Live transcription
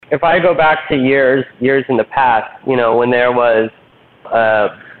if I go back to years in the past, when there was a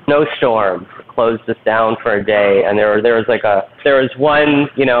snowstorm, closed us down for a day, and there was one,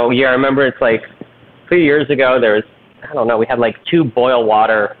 year. I remember it's like 3 years ago. There was, I don't know, we had like 2 boil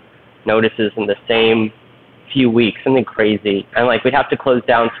water notices in the same few weeks, something crazy, and like we'd have to close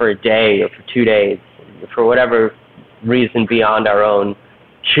down for a day or for 2 days for whatever reason beyond our own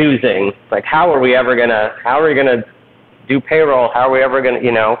choosing. Like, how are we gonna do payroll? How are we ever gonna,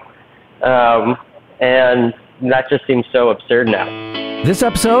 and that just seems so absurd now. This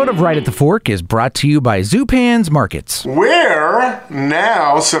episode of Right at the Fork is brought to you by Zupan's Markets. Where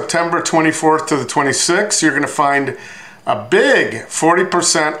now, September 24th to the 26th, you're going to find a big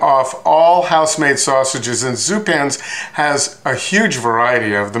 40% off all house-made sausages, and Zupan's has a huge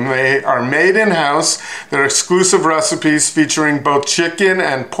variety of them. They are made in-house. They're exclusive recipes featuring both chicken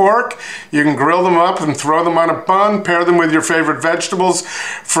and pork. You can grill them up and throw them on a bun, pair them with your favorite vegetables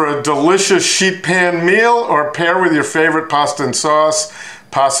for a delicious sheet pan meal, or pair with your favorite pasta and sauce.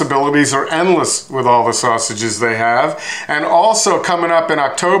 Possibilities are endless with all the sausages they have. And also coming up in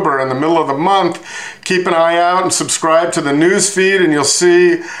October, in the middle of the month, keep an eye out and subscribe to the news feed, and you'll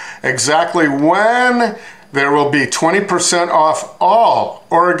see exactly when there will be 20% off all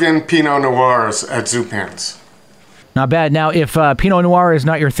Oregon Pinot Noirs at Zupan's. Not bad. Now, if Pinot Noir is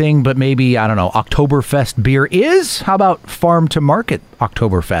not your thing, but maybe, I don't know, Oktoberfest beer is, how about Farm to Market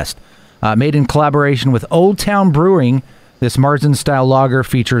Oktoberfest? Made in collaboration with Old Town Brewing, this Marzen-style lager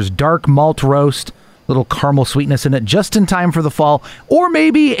features dark malt roast, little caramel sweetness in it, just in time for the fall, or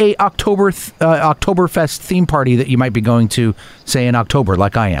maybe a Oktoberfest theme party that you might be going to, say, in October,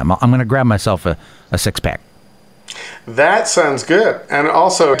 like I am. I'm going to grab myself a six-pack. That sounds good. And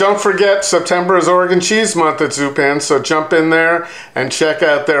also, don't forget, September is Oregon Cheese Month at Zupan, so jump in there and check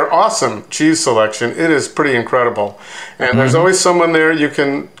out their awesome cheese selection. It is pretty incredible. And there's always someone there you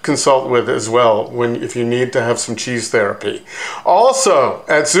can consult with as well if you need to have some cheese therapy. Also,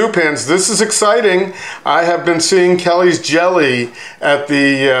 at Zupan's, this is exciting. I have been seeing Kelly's Jelly at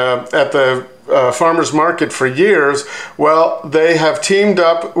the farmers market for years. Well, they have teamed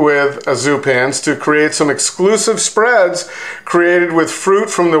up with Zupan's to create some exclusive spreads created with fruit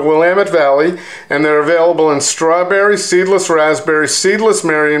from the Willamette Valley, and they're available in strawberry, seedless raspberry, seedless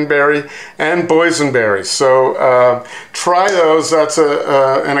marionberry, and boysenberry. So try those. That's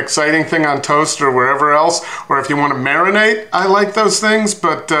an exciting thing on toast or wherever else, or if you want to marinate, I like those things.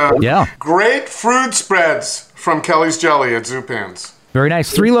 But great fruit spreads from Kelly's Jelly at Zupan's. Very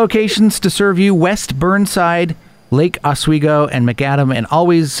nice. 3 locations to serve you: West Burnside, Lake Oswego, and McAdam. And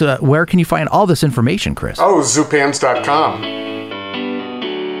always, where can you find all this information, Chris? Oh, Zupans.com.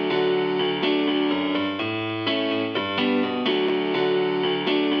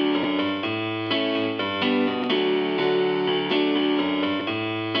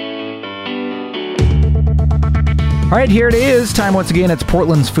 All right, here it is. Time once again. It's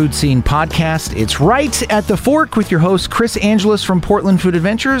Portland's Food Scene Podcast. It's Right at the Fork with your host, Chris Angeles from Portland Food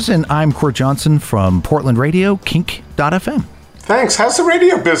Adventures, and I'm Court Johnson from Portland Radio, kink.fm. Thanks. How's the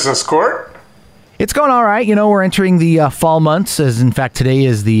radio business, Court? It's going all right. We're entering the fall months, as in fact today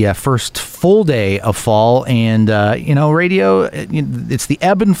is the first full day of fall, and radio, it's the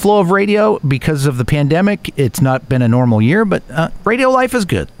ebb and flow of radio because of the pandemic. It's not been a normal year, but radio life is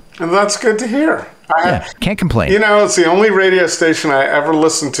good. And that's good to hear. Can't complain. It's the only radio station I ever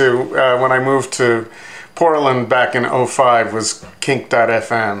listened to when I moved to Portland back in 2005 was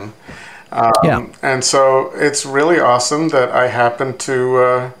kink.fm. And so it's really awesome that I happened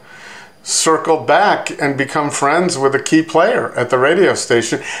to circle back and become friends with a key player at the radio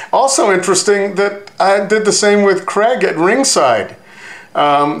station. Also interesting that I did the same with Craig at RingSide.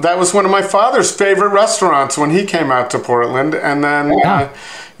 That was one of my father's favorite restaurants when he came out to Portland, and then,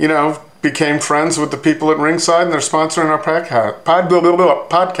 became friends with the people at RingSide, and they're sponsoring our podcast.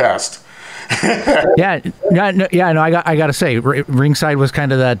 I got to say, RingSide was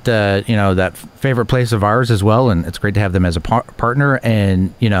kind of that, that favorite place of ours as well, and it's great to have them as a partner.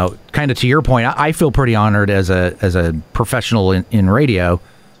 And kind of to your point, I feel pretty honored as a professional in radio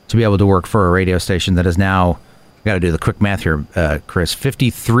to be able to work for a radio station that is now, got to do the quick math here, Chris,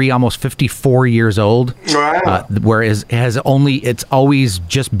 53, almost 54 years old. Wow. Whereas it's always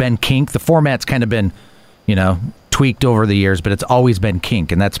just been kink. The format's kind of been, tweaked over the years, but it's always been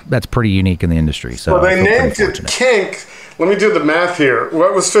kink, and that's pretty unique in the industry. So well, they named it kink. Let me do the math here.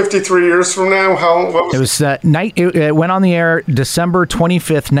 What was 53 years from now? It was it went on the air December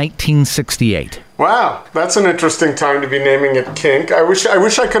 25th, 1968. Wow, that's an interesting time to be naming it kink. I wish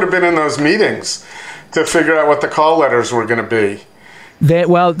I could have been in those meetings to figure out what the call letters were going to be.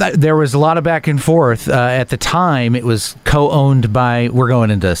 There was a lot of back and forth. At the time, it was co-owned by, we're going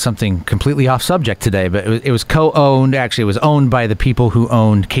into something completely off subject today, but it was co-owned, actually it was owned by the people who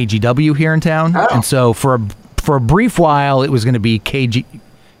owned KGW here in town. Oh. And so for a brief while, it was going to be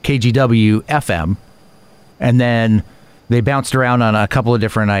KGW FM. And then they bounced around on a couple of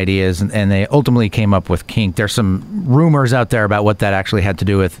different ideas, and they ultimately came up with Kink. There's some rumors out there about what that actually had to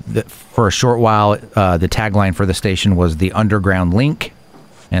do with. For a short while, the tagline for the station was the Underground Link,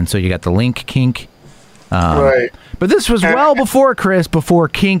 and so you got the Link Kink. Right. But this was well before, Chris, before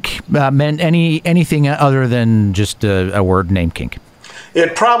Kink meant anything other than just a word named Kink.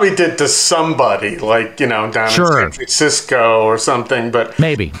 It probably did to somebody, like, down in San Francisco or something, but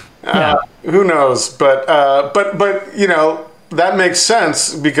maybe. Who knows? But that makes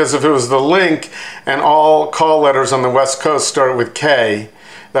sense, because if it was the Link and all call letters on the West Coast started with K,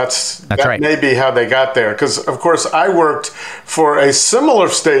 that right. may be how they got there. Because, of course, I worked for a similar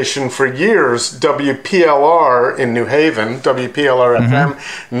station for years, WPLR in New Haven, WPLR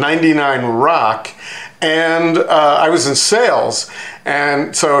FM, 99 Rock, and I was in sales.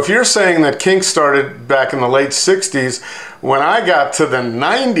 And so if you're saying that Kink started back in the late 60s, when I got to the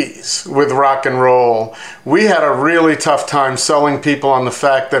 90s with rock and roll, we had a really tough time selling people on the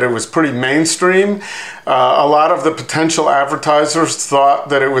fact that it was pretty mainstream. A lot of the potential advertisers thought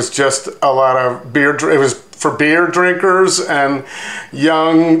that it was just a lot of beer. It was for beer drinkers and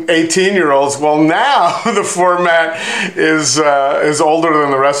young 18-year-olds. Well, now the format is older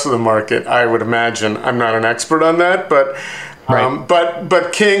than the rest of the market, I would imagine. I'm not an expert on that, but right.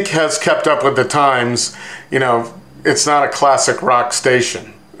 But Kink has kept up with the times. It's not a classic rock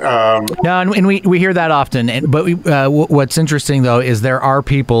station. No, and we hear that often. But what's interesting, though, is there are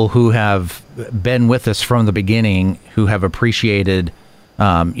people who have been with us from the beginning who have appreciated,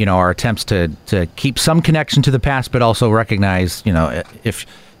 our attempts to keep some connection to the past, but also recognize, if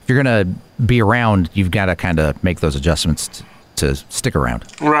you're going to be around, you've got to kind of make those adjustments to stick around.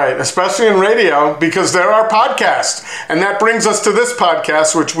 Right, especially in radio, because there are podcasts. And that brings us to this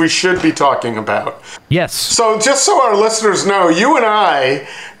podcast, which we should be talking about. Yes. So just so our listeners know, you and I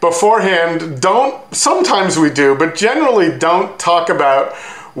beforehand sometimes we do, but generally don't talk about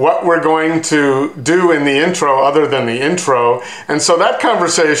what we're going to do in the intro other than the intro. And so that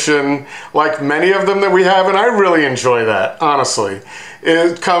conversation, like many of them that we have, and I really enjoy that, honestly,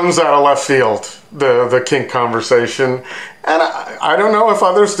 it comes out of left field, the Kink conversation. And I don't know if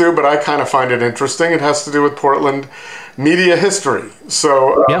others do, but I kind of find it interesting. It has to do with Portland media history.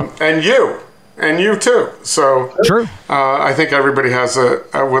 So, and you too. So, true. I think everybody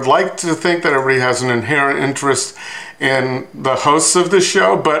I would like to think that everybody has an inherent interest in the hosts of the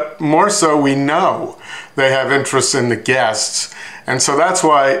show, but more so we know they have interest in the guests. And so that's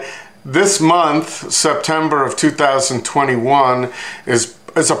why this month, September of 2021, is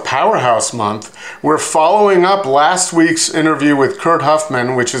a powerhouse month. We're following up last week's interview with Kurt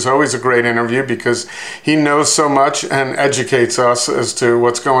Huffman, which is always a great interview because he knows so much and educates us as to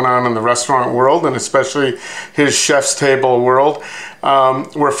what's going on in the restaurant world, and especially his chef's table world.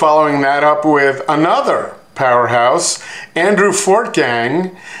 We're following that up with another powerhouse, Andy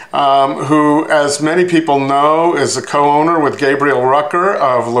Fortgang, who, as many people know, is a co-owner with Gabriel Rucker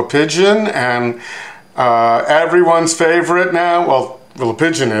of Le Pigeon, and everyone's favorite now, well, Le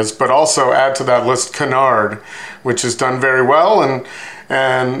Pigeon is, but also add to that list Canard, which has done very well.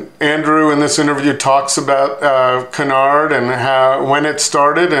 And Andrew in this interview talks about Canard and when it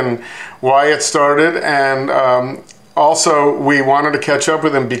started and why it started. And also, we wanted to catch up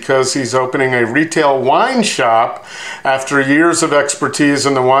with him because he's opening a retail wine shop after years of expertise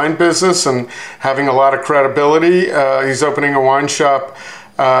in the wine business and having a lot of credibility. He's opening a wine shop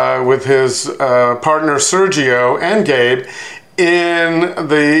with his partner Sergio and Gabe in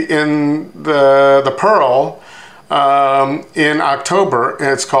the Pearl in October, and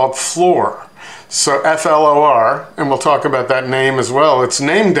it's called Flor. So Flor, and we'll talk about that name as well. It's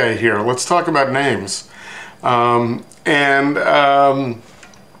name day here. Let's talk about names.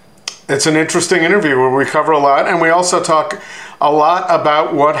 It's an interesting interview where we cover a lot, and we also talk a lot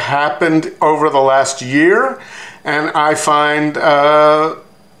about what happened over the last year, and I find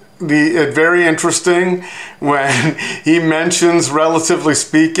it very interesting when he mentions, relatively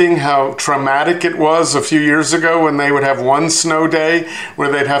speaking, how traumatic it was a few years ago when they would have one snow day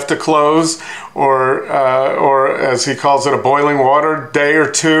where they'd have to close, or as he calls it, a boiling water day or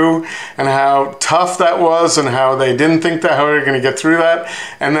two, and how tough that was and how they didn't think how they were going to get through that.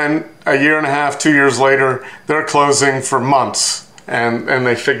 And then a year and a half, 2 years later, they're closing for months, and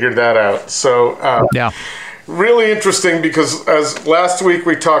they figured that out. So really interesting because as last week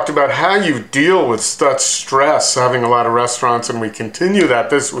we talked about how you deal with such stress having a lot of restaurants, and we continue that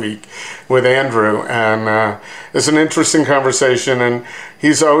this week with Andrew, and it's an interesting conversation, and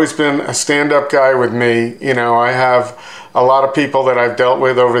he's always been a stand-up guy with me. You know, I have a lot of people that I've dealt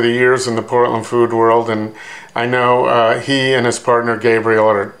with over the years in the Portland food world, and I know he and his partner Gabriel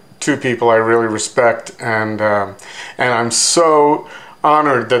are two people I really respect, and I'm so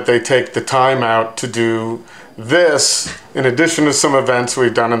honored that they take the time out to do this in addition to some events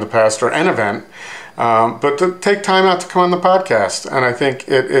we've done in the past, or an event, but to take time out to come on the podcast. And I think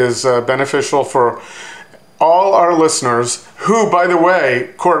it is beneficial for all our listeners who, by the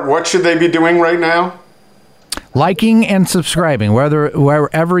way, Court, what should they be doing right now? Liking and subscribing.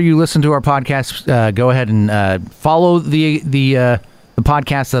 Wherever you listen to our podcast, go ahead and follow the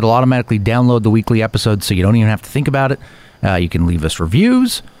podcast. That'll automatically download the weekly episodes, so you don't even have to think about it. You can leave us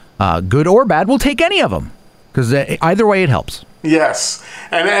reviews, good or bad. We'll take any of them, because either way it helps. Yes.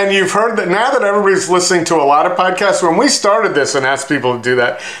 And you've heard that now that everybody's listening to a lot of podcasts. When we started this and asked people to do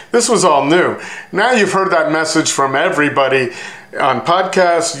that, this was all new. Now you've heard that message from everybody on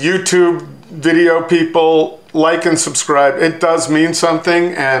podcasts, YouTube, video people. Like and subscribe. It does mean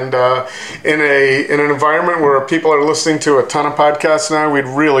something, and in an environment where people are listening to a ton of podcasts now, we'd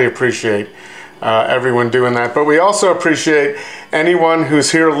really appreciate everyone doing that. But we also appreciate anyone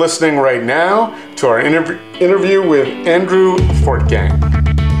who's here listening right now to our interview with Andy Fortgang.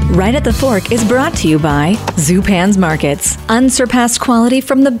 Right at the Fork is brought to you by Zupan's Markets. Unsurpassed quality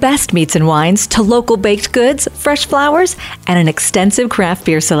from the best meats and wines to local baked goods, fresh flowers, and an extensive craft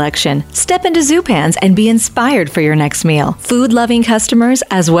beer selection. Step into Zupan's and be inspired for your next meal. Food-loving customers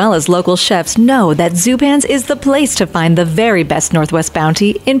as well as local chefs know that Zupan's is the place to find the very best Northwest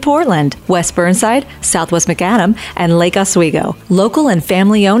bounty in Portland, West Burnside, Southwest Macadam, and Lake Oswego. Local and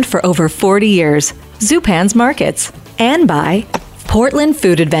family-owned for over 40 years. Zupan's Markets. And by Portland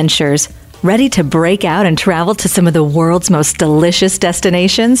Food Adventures. Ready to break out and travel to some of the world's most delicious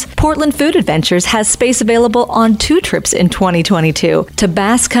destinations? Portland Food Adventures has space available on 2 trips in 2022 to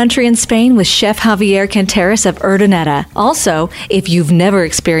Basque Country in Spain with Chef Javier Canteras of Urdaneta. Also, if you've never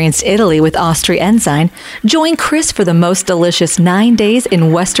experienced Italy with Austri Ensign, join Chris for the most delicious 9 days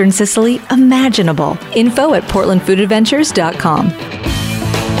in Western Sicily imaginable. Info at portlandfoodadventures.com.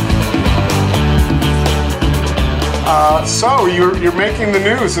 So you're making the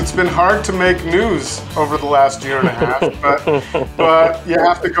news. It's been hard to make news over the last year and a half, but you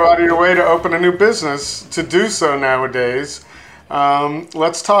have to go out of your way to open a new business to do so nowadays.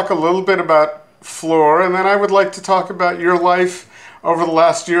 Let's talk a little bit about Flor, and then I would like to talk about your life over the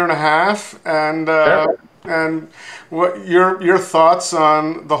last year and a half, and and what your thoughts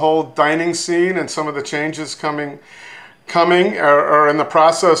on the whole dining scene and some of the changes coming or in the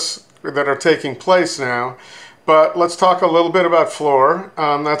process that are taking place now. But let's talk a little bit about Flor.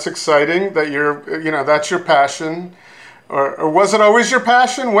 That's exciting that that's your passion. Or was it always your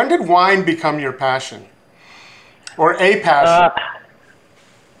passion? When did wine become your passion? Or a passion?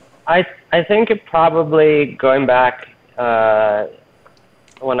 I think it probably going back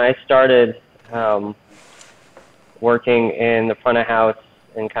when I started working in the front of house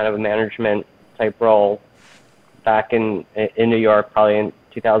in kind of a management type role back in New York, probably in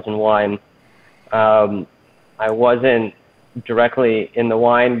 2001. I wasn't directly in the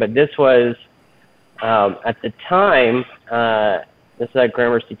wine, but this was, at the time, this is at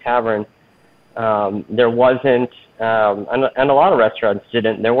Gramercy Tavern, there wasn't, and a lot of restaurants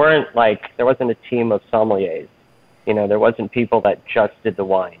didn't, there wasn't a team of sommeliers. You know, there wasn't people that just did the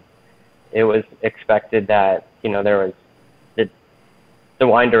wine. It was expected that, there was, the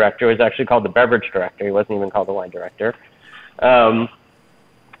wine director was actually called the beverage director. He wasn't even called the wine director.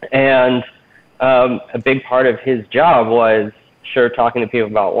 A big part of his job was talking to people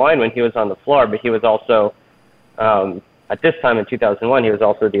about wine when he was on the floor, but he was also, at this time in 2001, he was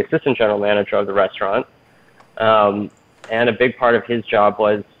also the assistant general manager of the restaurant. And a big part of his job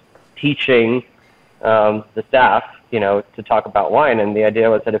was teaching the staff, to talk about wine. And the idea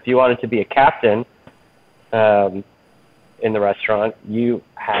was that if you wanted to be a captain in the restaurant, you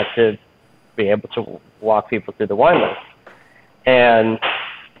had to be able to walk people through the wine list. And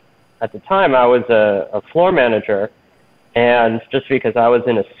at the time, I was a floor manager, and just because I was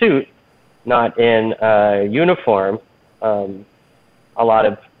in a suit, not in a uniform, a lot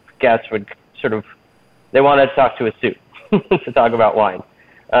of guests would they wanted to talk to a suit to talk about wine.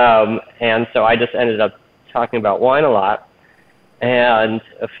 And so I just ended up talking about wine a lot. And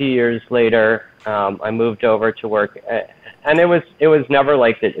a few years later, I moved over to work, and it was never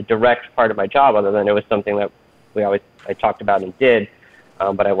like the direct part of my job, other than it was something that I talked about and did.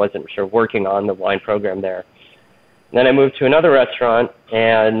 But I wasn't working on the wine program there. then I moved to another restaurant,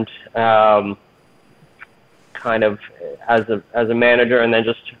 and kind of as a manager, and then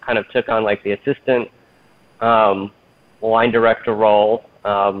just kind of took on like the assistant wine director role.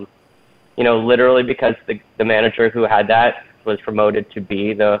 Literally because the manager who had that was promoted to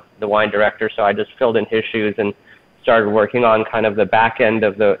be the wine director, so I just filled in his shoes and started working on kind of the back end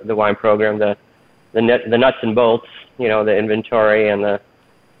of the wine program, the nuts and bolts, the inventory and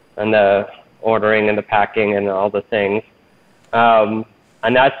the ordering and the packing and all the things. And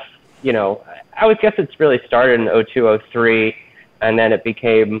that's, I would guess it's really started in 2002, 2003, and then it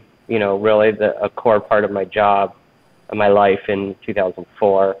became, really a core part of my job and my life in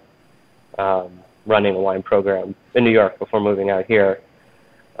 2004, running a wine program in New York before moving out here.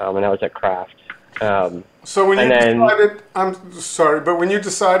 And I was at Kraft. So when you decided, I'm sorry, but when you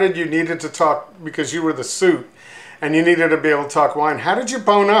decided you needed to talk, because you were the suit and you needed to be able to talk wine, how did you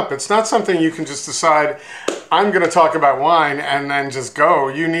bone up? It's not something you can just decide, I'm going to talk about wine and then just go.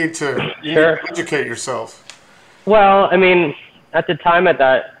 You need to educate yourself. Well, I mean, at the time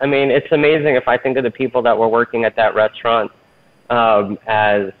it's amazing if I think of the people that were working at that restaurant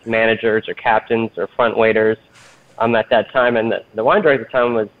as managers or captains or front waiters at that time. And the wine director at the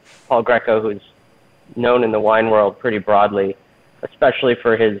time was Paul Greco, who's known in the wine world pretty broadly, especially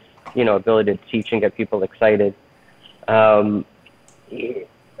for his, ability to teach and get people excited. The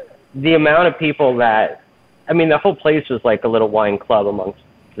amount of people the whole place was like a little wine club amongst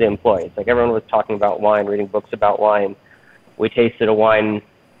the employees. Like everyone was talking about wine, reading books about wine. We tasted a wine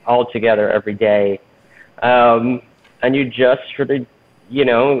all together every day. And you just sort of,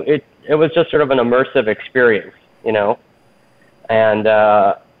 it was just sort of an immersive experience, and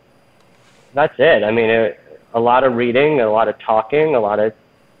that's it. I mean, a lot of reading, a lot of talking, a lot of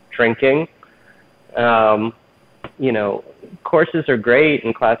drinking. Courses are great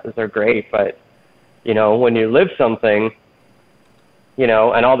and classes are great, but, when you live something, and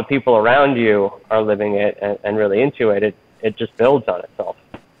all the people around you are living it and really into it, it just builds on itself.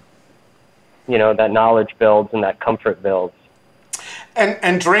 That knowledge builds and that comfort builds.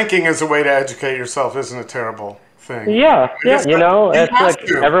 And drinking is a way to educate yourself isn't a terrible thing. Yeah. It's like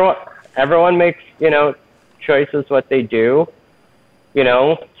everyone makes, choices what they do,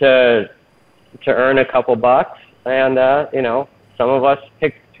 to earn a couple bucks. And, some of us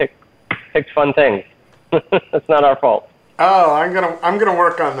picked fun things. It's not our fault. Oh, I'm gonna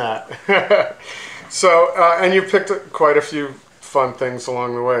work on that. So, and you picked quite a few fun things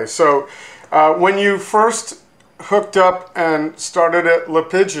along the way. So, when you first hooked up and started at Le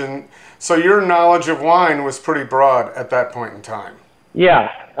Pigeon, so your knowledge of wine was pretty broad at that point in time.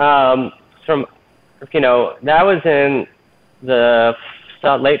 Yeah. That was in the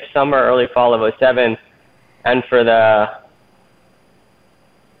late summer, early fall of 2007. And for the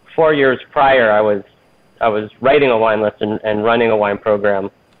 4 years prior, I was writing a wine list and running a wine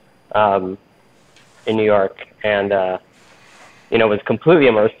program in New York, and was completely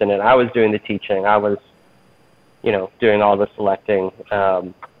immersed in it. I was doing the teaching. I was, doing all the selecting,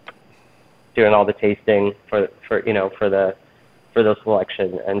 doing all the tasting for the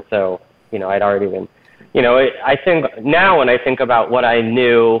selection. And so, I'd already been, I think now when I think about what I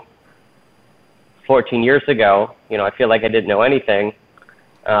knew 14 years ago, I feel like I didn't know anything.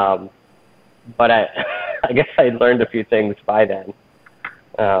 But I guess I learned a few things by then.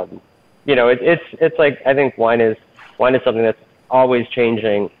 It's like, I think wine is something that's always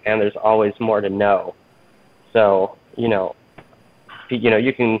changing, and there's always more to know. So, you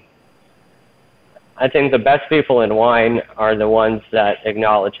can, I think the best people in wine are the ones that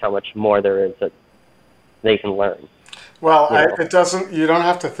acknowledge how much more there is that they can learn. Well, you don't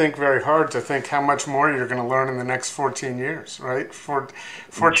have to think very hard to think how much more you're going to learn in the next 14 years, right?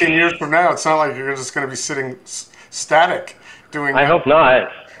 14 years from now, it's not like you're just going to be sitting static doing I hope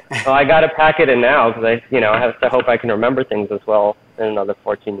not. Well, I got to pack it in now because I have to hope I can remember things as well in another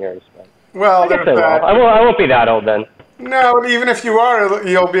 14 years. But well, there's that. I won't be that old then. No, even if you are,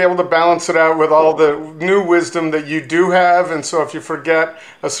 you'll be able to balance it out with all the new wisdom that you do have. And so if you forget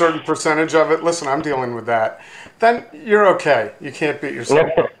a certain percentage of it, listen, I'm dealing with that. Then you're okay. You can't beat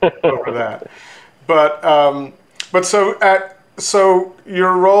yourself up over that. But so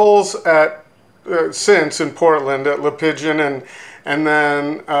your roles at since in Portland at Le Pigeon and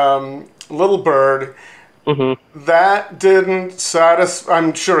then Little Bird, mm-hmm. that didn't satisfy.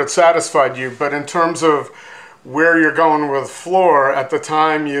 I'm sure it satisfied you, but in terms of where you're going with Flor, at the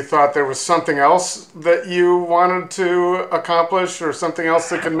time you thought there was something else that you wanted to accomplish or something else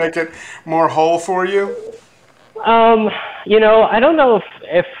that could make it more whole for you? I don't know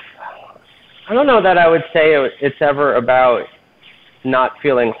if I don't know that I would say it's ever about not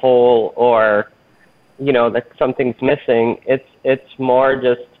feeling whole or, that something's missing. It's more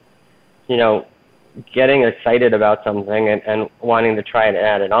just, getting excited about something and wanting to try and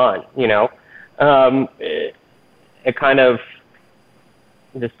add it on, it kind of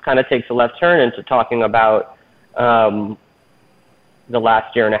takes a left turn into talking about the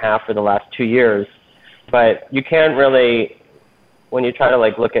last year and a half or the last 2 years. But you can't really, when you try to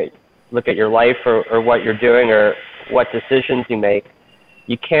look at your life or what you're doing or what decisions you make,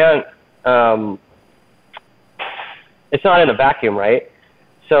 you can't, it's not in a vacuum, right?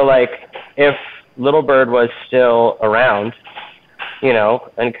 So if Little Bird was still around,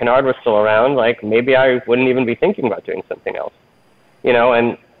 and Canard was still around, maybe I wouldn't even be thinking about doing something else,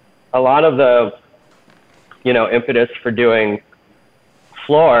 and a lot of the, impetus for doing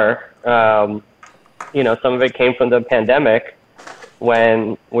Flor, some of it came from the pandemic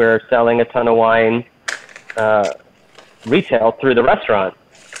when we're selling a ton of wine retail through the restaurant.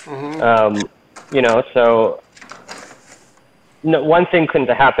 Mm-hmm. So one thing couldn't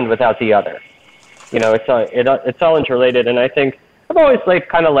have happened without the other. It's all interrelated, and I think I've always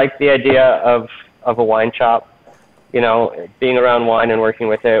kind of liked the idea of a wine shop, being around wine and working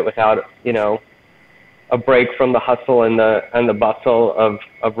with it without, a break from the hustle and the bustle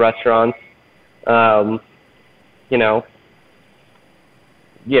of restaurants. And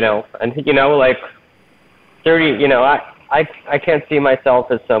 30, I can't see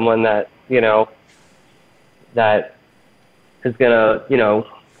myself as someone that, that is gonna,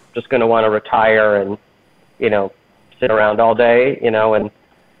 just gonna want to retire and, sit around all day, and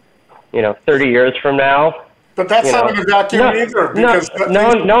 30 years from now. But that's not in a vacuum either. Because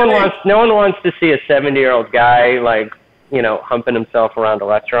no one wants to see a 70-year-old guy humping himself around a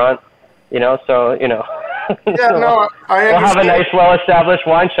restaurant, so Yeah, no, I understand. We'll have a nice, well-established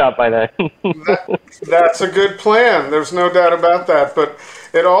wine shop by then. That's a good plan. There's no doubt about that. But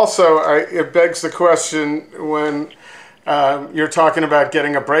it also it begs the question when you're talking about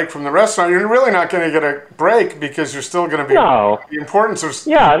getting a break from the restaurant. You're really not going to get a break because you're still going to be the importance of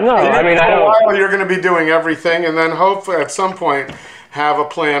while you're going to be doing everything, and then hopefully at some point have a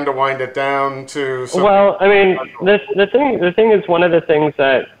plan to wind it down to. Well, the thing is one of the things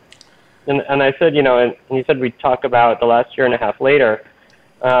that. And I said, and you said we'd talk about the last year and a half later.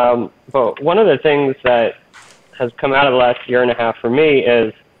 But one of the things that has come out of the last year and a half for me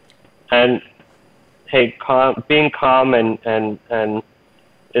is, being calm and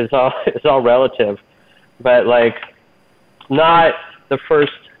is all relative, but not the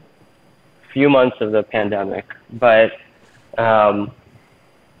first few months of the pandemic, but I'm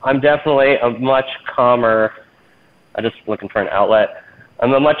definitely a much calmer. I'm just looking for an outlet.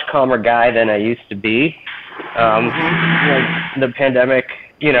 I'm a much calmer guy than I used to be. The pandemic,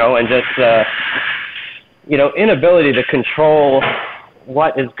 and just, inability to control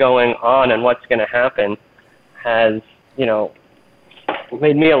what is going on and what's going to happen has,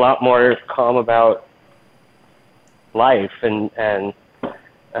 made me a lot more calm about life and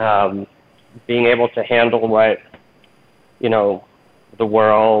being able to handle what, the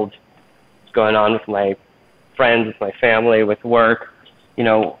world is going on with my friends, with my family, with work.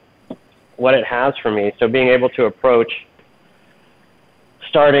 What it has for me. So being able to approach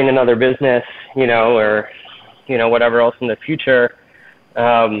starting another business, or, whatever else in the future,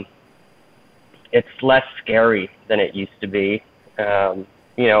 it's less scary than it used to be, and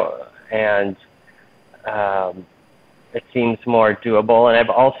it seems more doable. And I've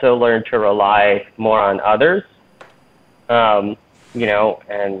also learned to rely more on others, and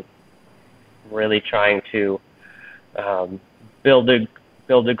really trying to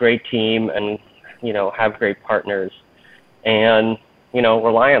build a great team and, have great partners and,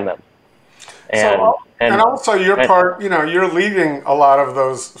 rely on them. And also you're leading a lot of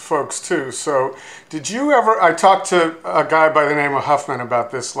those folks too. So did you ever, I talked to a guy by the name of Huffman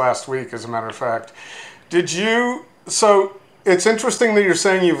about this last week, as a matter of fact. So it's interesting that you're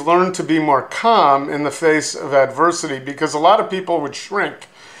saying you've learned to be more calm in the face of adversity, because a lot of people would shrink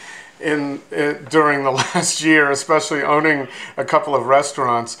during the last year, especially owning a couple of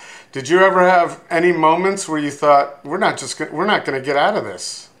restaurants. Did you ever have any moments where you thought, we're not going to get out of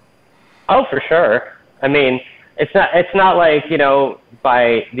this? Oh, for sure. It's not like,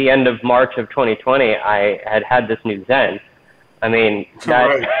 by the end of March of 2020, I had this new zen. That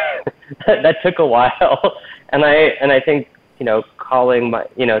that took a while. And I think, calling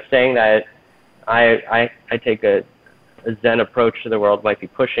saying that I take a zen approach to the world might be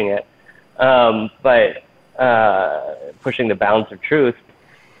pushing it, but pushing the bounds of truth.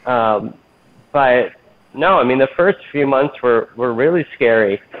 But no, the first few months were really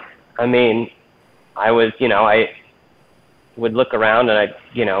scary. I would look around and I'd,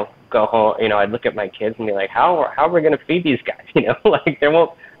 go home, I'd look at my kids and be like, how are we going to feed these guys? Like there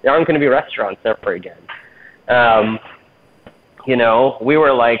aren't going to be restaurants ever again. We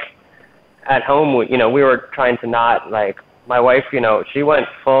were like at home, we were trying to not, like, my wife, she went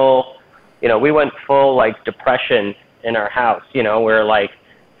full, we went full like depression in our house. We're like,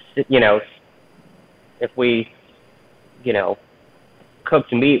 if we,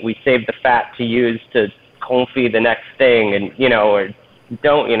 cooked meat, we saved the fat to use to confit the next thing, and or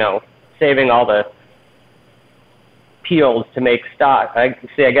don't, saving all the peels to make stock. I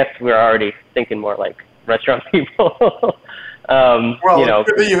guess we're already thinking more like restaurant people. Well, it's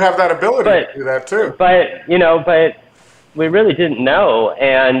good that you have that ability to do that too. But we really didn't know,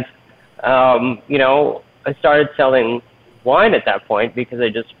 and I started selling wine at that point because I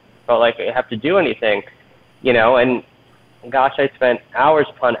just felt like I have to do anything, and gosh, I spent hours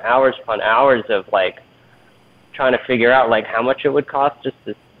upon hours upon hours of like trying to figure out like how much it would cost just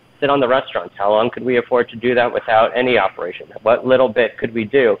to sit on the restaurants. How long could we afford to do that without any operation? What little bit could we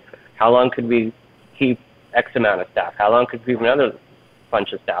do? How long could we keep X amount of staff? How long could we keep another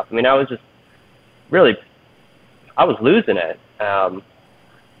bunch of staff? I mean, I was just really, I was losing it.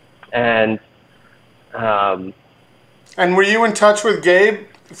 And were you in touch with Gabe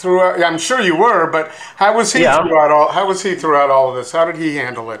throughout? I'm sure you were, but how was he throughout all? How was he throughout all of this? How did he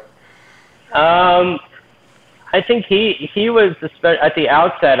handle it? I think he was at the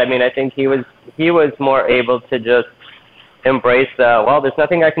outset. I mean, I think he was more able to just embrace there's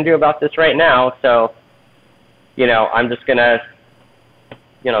nothing I can do about this right now, so I'm just gonna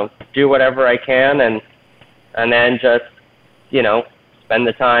do whatever I can, and then just spend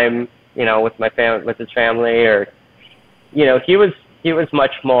the time with with his family, or he was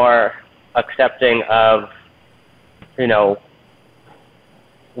much more accepting of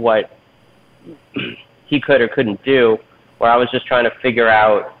what he could or couldn't do, where I was just trying to figure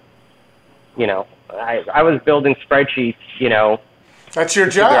out, I was building spreadsheets, That's your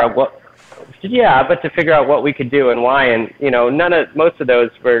job. But to figure out what we could do and why, and most of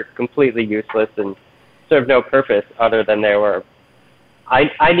those were completely useless and served no purpose other than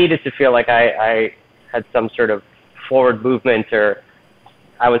I needed to feel like I had some sort of forward movement, or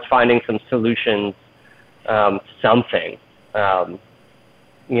I was finding some solutions, something, and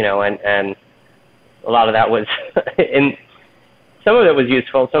a lot of that was, some of it was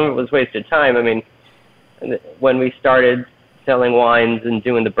useful, some of it was wasted time. I mean, when we started selling wines and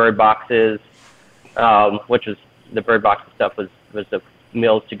doing the bird boxes, which was the bird box stuff was the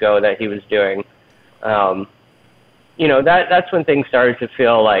meals to go that he was doing. That's when things started to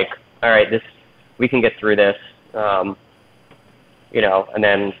feel like, all right, we can get through this. And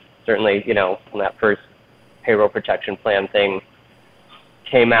then certainly, when that first payroll protection plan thing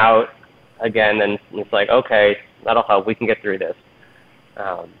came out again, and it's like, okay, that'll help. We can get through this.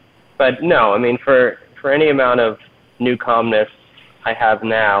 But no, I mean, for any amount of new calmness I have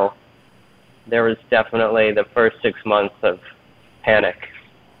now, there was definitely the first 6 months of panic.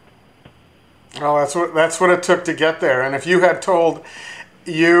 Well, that's what it took to get there. And if you had told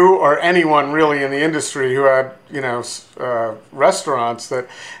you or anyone really in the industry who had, restaurants that,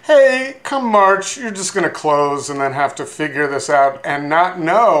 hey, come March, you're just going to close and then have to figure this out and not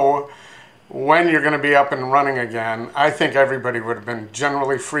know when you're going to be up and running again, I think everybody would have been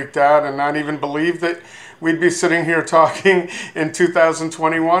generally freaked out and not even believe that we'd be sitting here talking in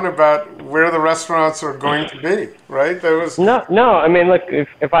 2021 about where the restaurants are going to be, right? There was no. I mean, look,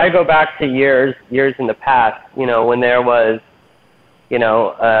 if I go back to years in the past, when there was,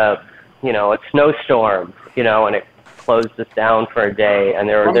 a snowstorm, and it closed us down for a day, and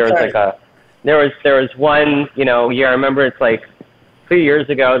there was one, year. I remember it's like 2 years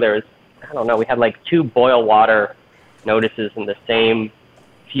ago. There was, I don't know, we had like 2 boil water notices in the same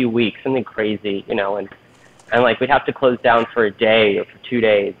few weeks, something crazy, and like we'd have to close down for a day or for 2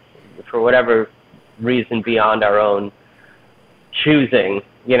 days for whatever reason beyond our own choosing.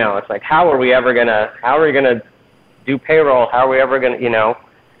 It's like, how are we gonna do payroll? How are we ever gonna,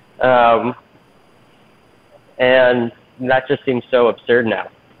 and that just seems so absurd now.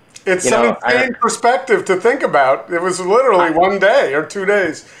 It's some insane perspective to think about. It was literally 1 day or 2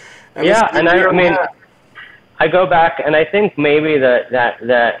 days. And I go back and I think maybe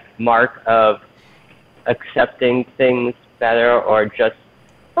that mark of accepting things better, or just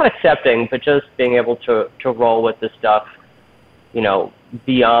not accepting, but just being able to roll with the stuff,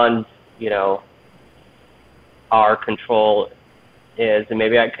 beyond, our control is, and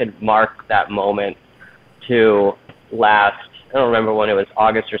maybe I could mark that moment to last, I don't remember when it was,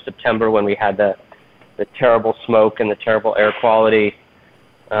 August or September, when we had the terrible smoke and the terrible air quality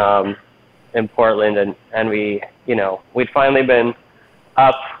in Portland, and we, we'd finally been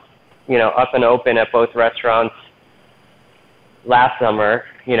up up and open at both restaurants last summer,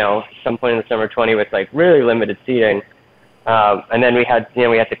 some point in the summer 20 with like really limited seating. And then we had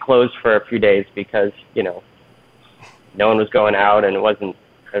to close for a few days because, no one was going out and it was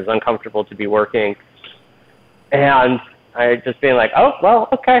uncomfortable to be working. And I just being like, oh, well,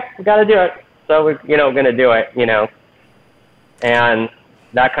 okay, we got to do it. So we're, going to do it, And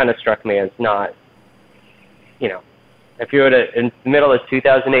that kind of struck me as not, if you would have, in the middle of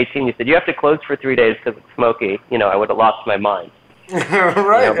 2018, you said you have to close for 3 days because it's smoky, I would have lost my mind.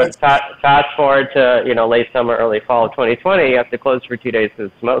 Right. But fast forward to, late summer, early fall of 2020, you have to close for 2 days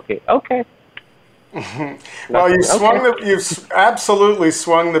because it's smoky. Okay. Well, you absolutely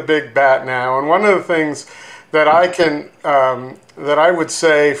swung the big bat now. And one of the things that that I would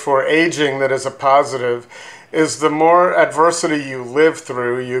say for aging that is a positive is the more adversity you live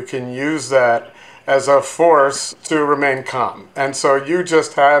through, you can use that as a force to remain calm. And so you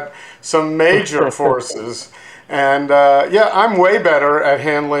just had some major forces. And I'm way better at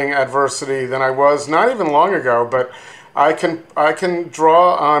handling adversity than I was not even long ago, but I can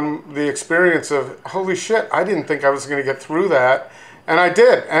draw on the experience of, holy shit, I didn't think I was going to get through that. And I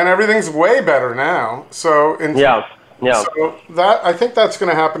did. And everything's way better now. So So I think that's going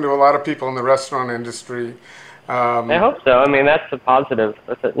to happen to a lot of people in the restaurant industry. I hope so. I mean, that's a positive.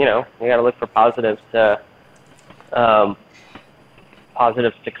 You got to look for positives to come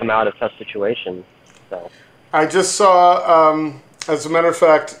out of tough situations. So I just saw, as a matter of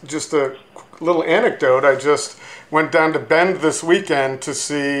fact, just a little anecdote. I just went down to Bend this weekend to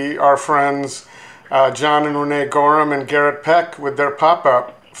see our friends John and Renee Gorham and Garrett Peck with their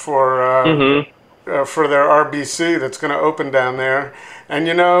pop-up for their RBC that's going to open down there. And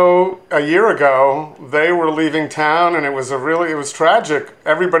a year ago they were leaving town, and it was tragic.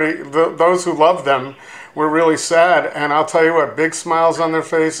 Everybody, those who loved them, were really sad. And I'll tell you what, big smiles on their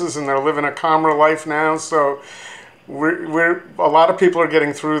faces, and they're living a calmer life now. So we're a lot of people are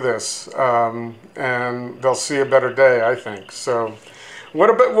getting through this, and they'll see a better day, I think. So. What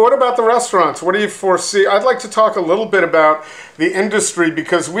about the restaurants? What do you foresee? I'd like to talk a little bit about the industry,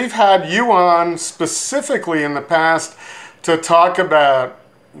 because we've had you on specifically in the past to talk about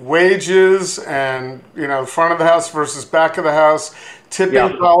wages and, front of the house versus back of the house,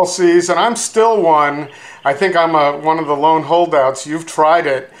 tipping policies. And I'm still one. I think I'm one of the lone holdouts. You've tried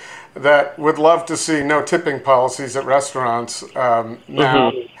it, that would love to see no tipping policies at restaurants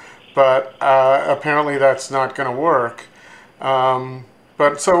now. But apparently that's not going to work.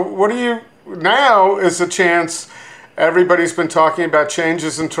 But so now is a chance. Everybody's been talking about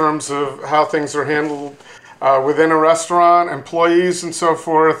changes in terms of how things are handled within a restaurant, employees and so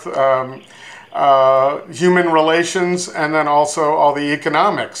forth, human relations, and then also all the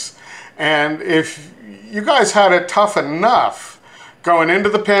economics. And if you guys had it tough enough going into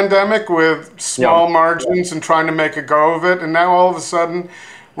the pandemic with small margins and trying to make a go of it, and now all of a sudden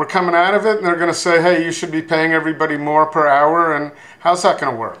we're coming out of it, and they're going to say, hey, you should be paying everybody more per hour, and how's that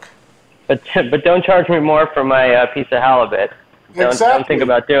going to work? But don't charge me more for my piece of halibut. Don't think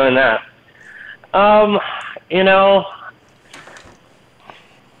about doing that.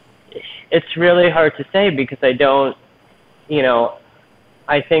 It's really hard to say, because I don't,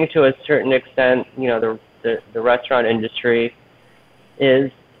 I think to a certain extent, the restaurant industry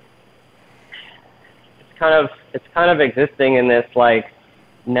is, it's kind of existing in this like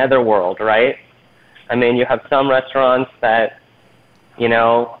netherworld, right? I mean, you have some restaurants that,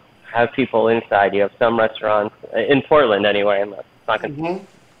 have people inside. You have some restaurants in Portland anyway. I'm not going to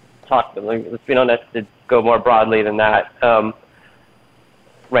talk. We don't have to go more broadly than that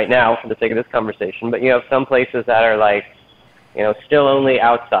right now for the sake of this conversation. But you have some places that are like, still only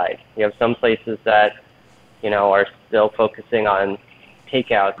outside. You have some places that, are still focusing on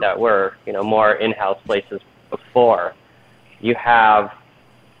takeout that were, more in-house places before. You have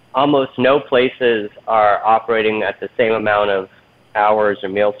almost no places are operating at the same amount of hours or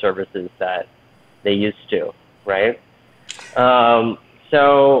meal services that they used to, right?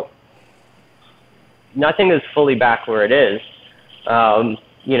 So nothing is fully back where it is, and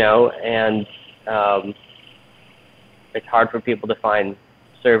it's hard for people to find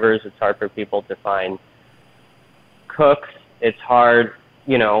servers. It's hard for people to find cooks. It's hard,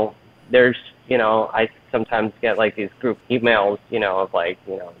 there's, I sometimes get like these group emails, of like,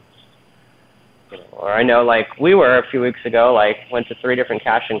 or I know like we were a few weeks ago, like went to 3 different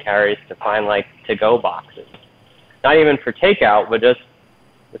cash and carries to find like to-go boxes. Not even for takeout, but just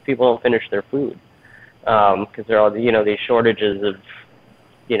if people don't finish their food. Because there are, these shortages of,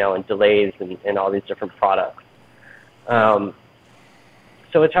 and delays and all these different products. So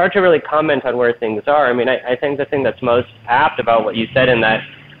it's hard to really comment on where things are. I mean, I think the thing that's most apt about what you said in that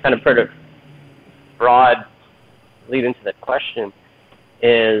kind of put a broad lead into the question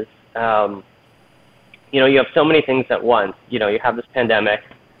is, you have so many things at once. You have this pandemic.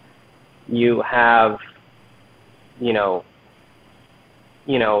 You have, I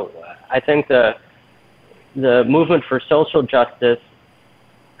think the movement for social justice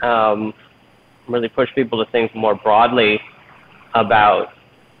really pushed people to think more broadly about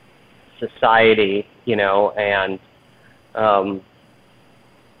society, and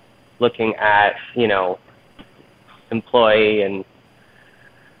looking at, employee and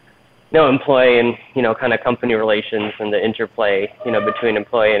kind of company relations and the interplay, between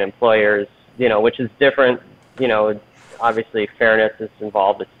employee and employers, which is different. Obviously fairness is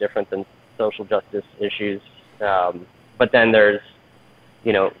involved. It's different than social justice issues. But then there's,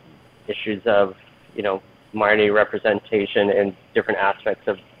 issues of, minority representation in different aspects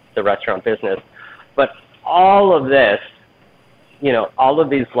of the restaurant business. But all of this, all of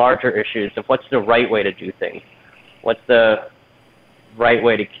these larger issues of what's the right way to do things, what's the right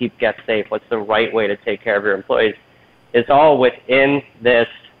way to keep guests safe, what's the right way to take care of your employees, is all within this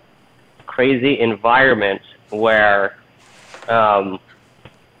crazy environment where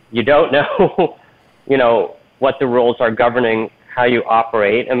you don't know, what the rules are governing how you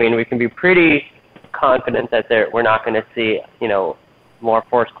operate. I mean, we can be pretty confident that we're not going to see, more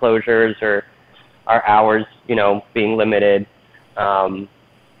forced closures or our hours, being limited. But,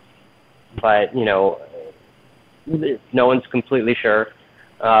 no one's completely sure.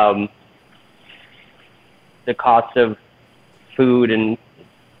 The cost of food and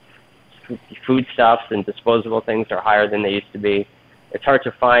foodstuffs and disposable things are higher than they used to be. It's hard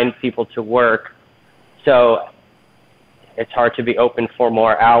to find people to work, so it's hard to be open for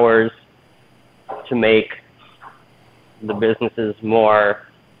more hours to make the businesses more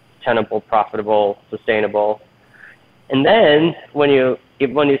tenable, profitable, sustainable. And then when you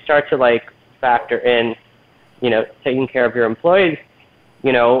start to factor in, taking care of your employees,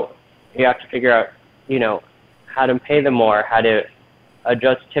 you have to figure out, how to pay them more, how to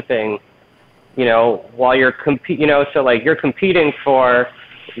adjust tipping, while you're so you're competing for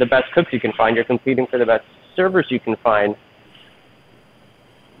the best cooks you can find, you're competing for the best servers you can find.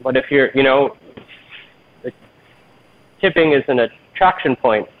 But if you're, the tipping is an attraction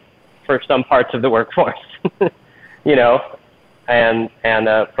point for some parts of the workforce, and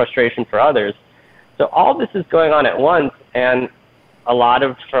frustration for others. So all this is going on at once, and for a lot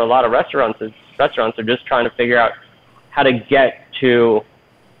of restaurants are just trying to figure out how to get to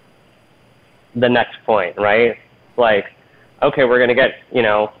the next point, right? Okay, we're going to get,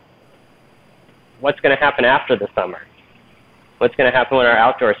 what's going to happen after the summer? What's going to happen when our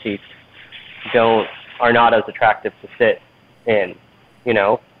outdoor seats are not as attractive to sit in,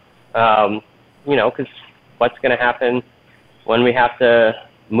 because what's going to happen when we have to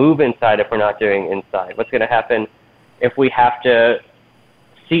move inside if we're not doing inside? What's going to happen if we have to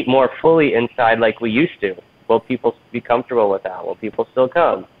seat more fully inside like we used to? Will people be comfortable with that? Will people still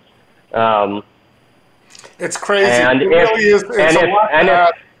come? It's crazy. And it really is.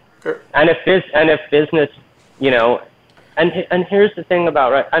 If business, and here's the thing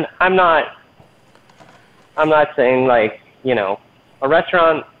about, right? And I'm not saying a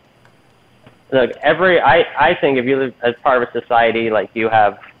restaurant. Look, I think if you live as part of a society, you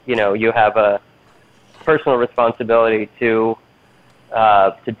have a personal responsibility to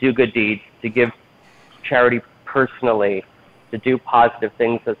do good deeds, to give charity personally, to do positive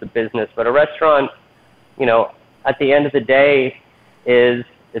things as a business. But a restaurant, at the end of the day,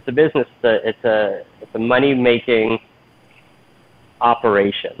 it's a business. It's a money-making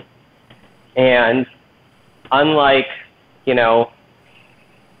operation. And unlike,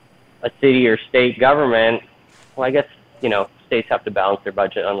 a city or state government, well, I guess, states have to balance their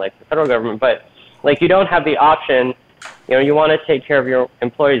budget unlike the federal government, but you don't have the option, you want to take care of your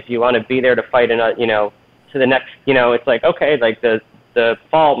employees, you want to be there to fight to the next, it's okay, the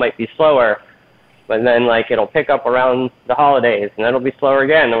fall might be slower, but then it'll pick up around the holidays and then it'll be slower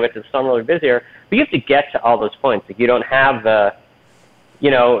again, and we'll get to the summer, it'll be busier. But you have to get to all those points. You don't have the,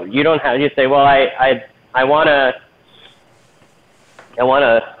 you say, well, I want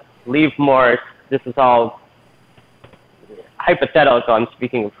to leave more. This is all hypothetical. I'm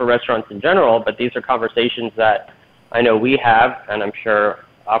speaking for restaurants in general, but these are conversations that I know we have, and I'm sure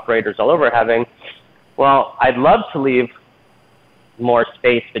operators all over are having. Well, I'd love to leave more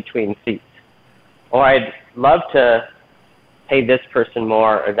space between seats, or I'd love to pay this person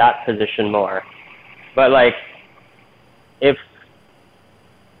more or that position more. But if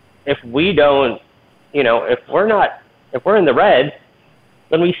we don't, if we're in the red,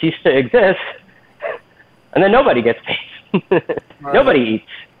 then we cease to exist, and then nobody gets paid. Right. Nobody eats,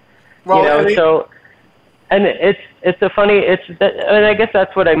 Well, so, and it's a funny, and I guess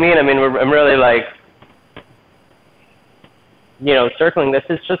that's what I mean. I mean, I'm really like, circling this.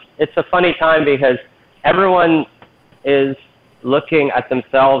 It's a funny time because everyone is looking at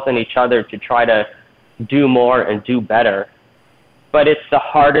themselves and each other to try to do more and do better. But it's the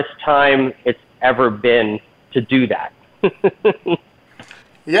hardest time it's ever been to do that.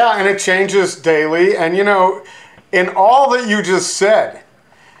 Yeah, and it changes daily. And, in all that you just said,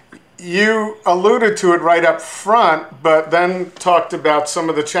 you alluded to it right up front, but then talked about some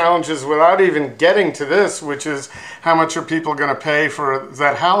of the challenges without even getting to this, which is how much are people going to pay for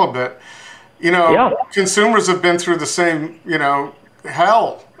that halibut? Consumers have been through the same,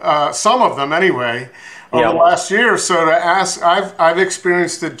 hell, some of them anyway, over the last year. So to ask, I've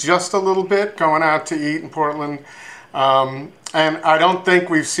experienced it just a little bit going out to eat in Portland. And I don't think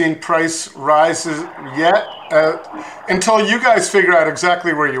we've seen price rises yet until you guys figure out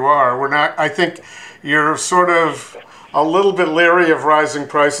exactly where you are. We're not. I think you're sort of a little bit leery of rising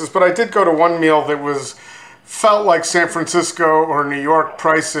prices. But I did go to one meal that felt like San Francisco or New York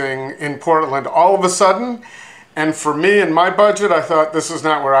pricing in Portland all of a sudden. And for me and my budget, I thought this is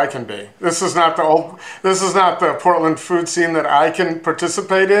not where I can be. This is not the Portland food scene that I can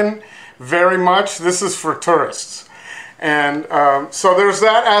participate in very much. This is for tourists. And so there's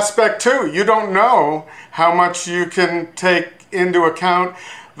that aspect too. You don't know how much you can take into account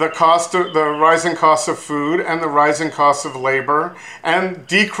the rising cost of food and the rising cost of labor and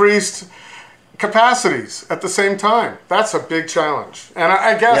decreased capacities at the same time. That's a big challenge. And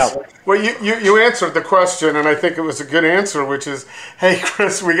I guess you answered the question, and I think it was a good answer, which is, hey,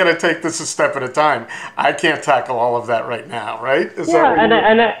 Chris, we got to take this a step at a time. I can't tackle all of that right now, right? And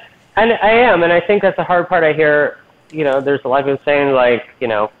I am, and I think that's the hard part. I hear. There's a lot of people saying like,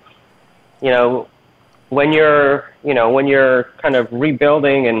 when you're kind of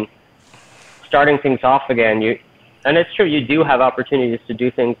rebuilding and starting things off again, and it's true, you do have opportunities to do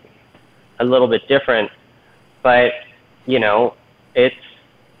things a little bit different, but it's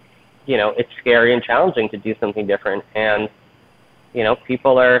scary and challenging to do something different, and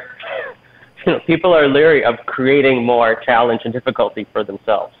people are leery of creating more challenge and difficulty for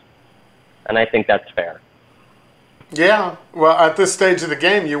themselves, and I think that's fair. Yeah, well, at this stage of the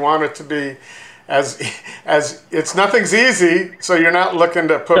game, you want it to be as nothing's easy, so you're not looking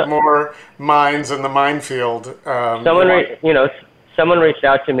to put more mines in the minefield. Someone reached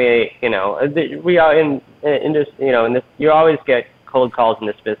out to me. We are in this. You always get cold calls in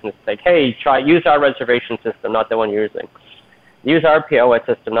this business. Like, hey, use our reservation system, not the one you're using. Use our POS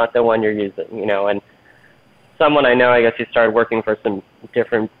system, not the one you're using. And someone I know, I guess he started working for some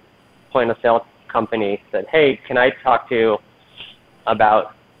different point of sale company, said, hey, can I talk to you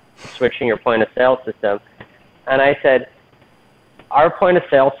about switching your point of sale system? And I said, our point of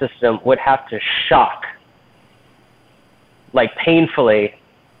sale system would have to shock, like painfully,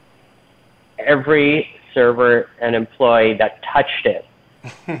 every server and employee that touched it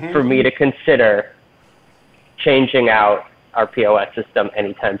for me to consider changing out our POS system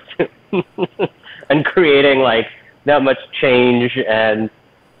anytime soon and creating like that much change and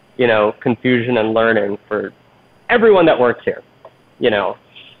confusion and learning for everyone that works here,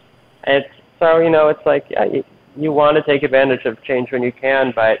 It's like, you want to take advantage of change when you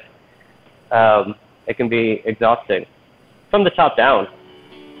can, but it can be exhausting from the top down,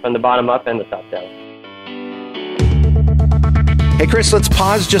 from the bottom up and the top down. Hey, Chris, let's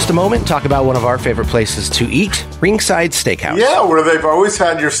pause just a moment and talk about one of our favorite places to eat, RingSide Steakhouse. Yeah, where they've always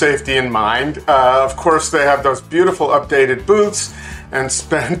had your safety in mind. Of course, they have those beautiful updated booths and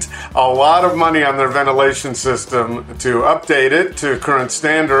spent a lot of money on their ventilation system to update it to current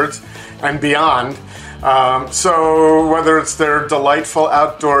standards and beyond. So whether it's their delightful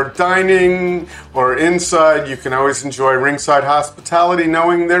outdoor dining or inside, you can always enjoy RingSide hospitality,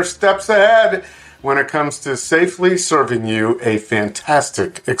 knowing they're steps ahead when it comes to safely serving you a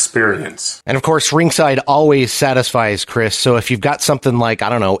fantastic experience. And of course, RingSide always satisfies, Chris. So if you've got something like,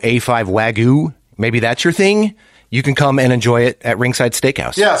 A5 Wagyu, maybe that's your thing, you can come and enjoy it at RingSide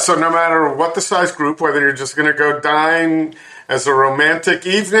Steakhouse. Yeah, so no matter what the size group, whether you're just going to go dine as a romantic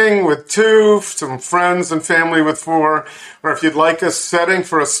evening with 2, some friends and family with 4, or if you'd like a setting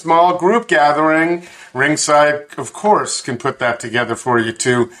for a small group gathering, RingSide, of course, can put that together for you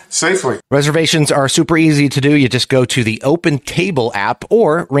too, safely. Reservations are super easy to do. You just go to the Open Table app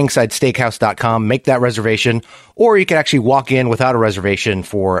or ringsidesteakhouse.com, make that reservation, or you can actually walk in without a reservation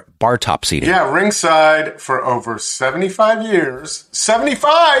for bar top seating. Yeah, RingSide for over 75 years.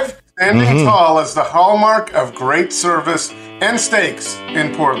 75! Standing tall as the hallmark of great service and steaks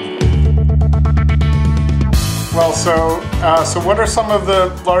in Portland. Well, so what are some of the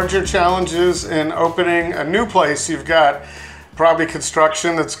larger challenges in opening a new place? You've got probably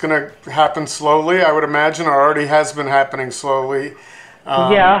construction that's going to happen slowly, I would imagine, or already has been happening slowly.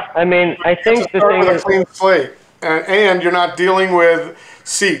 Yeah, I mean, I think the thing with is, a clean slate, and you're not dealing with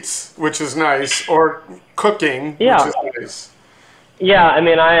seats, which is nice, or cooking, Yeah. which is nice. yeah, I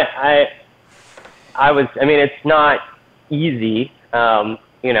mean, I mean, it's not easy,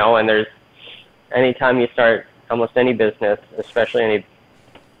 you know, and there's, anytime you start almost any business, especially any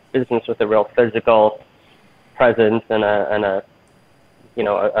business with a real physical presence and a you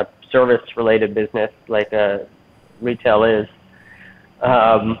know, a service-related business like a retail is,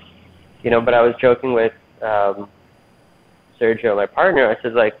 you know, but I was joking with Sergio, my partner. I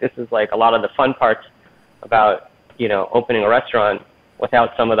said, like, this is like a lot of the fun parts about, you know, opening a restaurant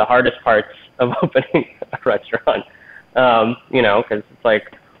without some of the hardest parts of opening a restaurant. You know, because it's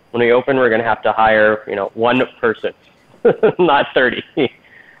like, when we open, we're going to have to hire, you know, one person, not 30.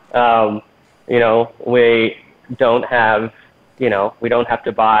 You know, we don't have, you know, we don't have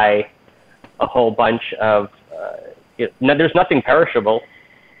to buy a whole bunch of, there's nothing perishable,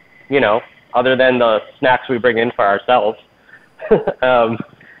 you know, other than the snacks we bring in for ourselves.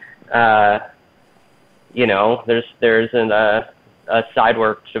 You know, there's a side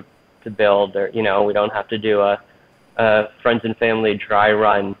work to build, or, you know, we don't have to do a friends and family dry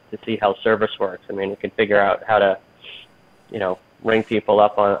run to see how service works. I mean, we can figure out how to, you know, ring people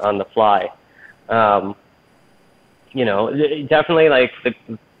up on the fly. You know, definitely, like, the,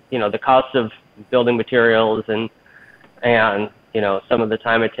 you know, the cost of building materials and you know, some of the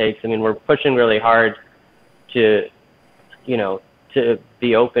time it takes. I mean, we're pushing really hard to, you know, to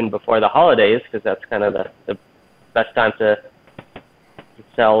be open before the holidays, because that's kind of the best time to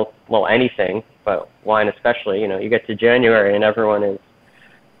sell, well, anything, but wine especially. You know, you get to January and everyone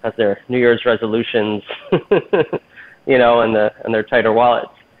has their New Year's resolutions, you know, and their tighter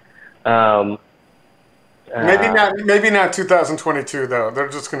wallets. Maybe not 2022 though. They're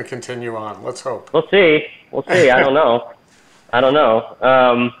just going to continue on. Let's hope. We'll see. I don't know.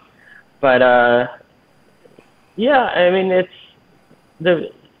 Yeah. I mean,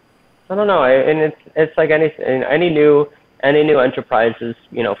 I don't know. And it's like any new enterprise is,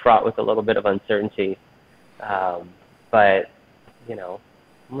 you know, fraught with a little bit of uncertainty. But, you know,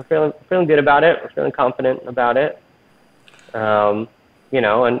 we're feeling good about it. We're feeling confident about it. You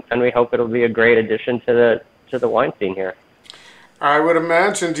know, and we hope it'll be a great addition to the wine scene here. I would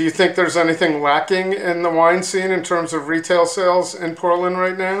imagine. Do you think there's anything lacking in the wine scene in terms of retail sales in Portland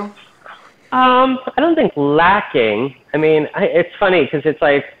right now? I don't think lacking. I mean, it's funny because it's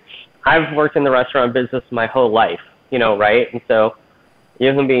like, I've worked in the restaurant business my whole life, you know, right? And so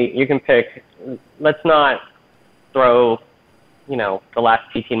you can pick, let's not throw, you know, the last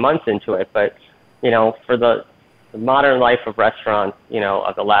 18 months into it, but, you know, for the modern life of restaurants, you know,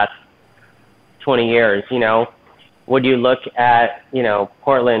 of the last 20 years, you know, would you look at, you know,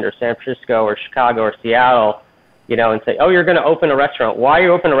 Portland or San Francisco or Chicago or Seattle, you know, and say, oh, you're going to open a restaurant. Why are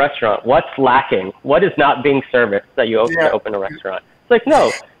you open a restaurant? What's lacking? What is not being serviced that you open a restaurant? It's like,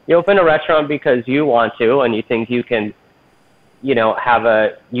 no, you open a restaurant because you want to, and you think you can, you know, have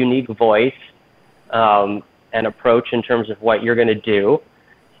a unique voice and approach in terms of what you're going to do.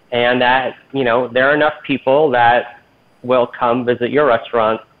 And that, you know, there are enough people that will come visit your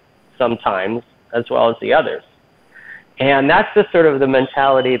restaurant sometimes as well as the others. And that's the sort of the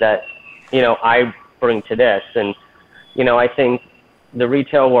mentality that, you know, I bring to this. And, you know, I think the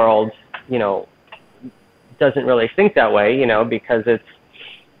retail world, you know, doesn't really think that way, you know, because it's,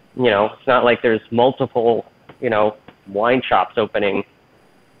 you know, it's not like there's multiple, you know, wine shops opening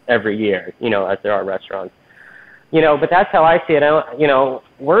every year, you know, as there are restaurants. You know, but that's how I see it. You know,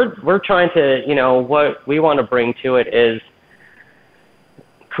 we're trying to, you know, what we want to bring to it is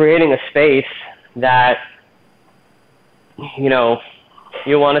creating a space that, you know,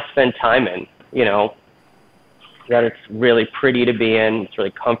 you want to spend time in, you know, that it's really pretty to be in, it's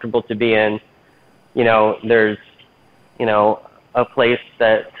really comfortable to be in. You know, there's, you know, a place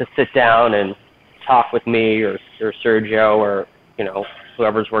that to sit down and talk with me or Sergio or, you know,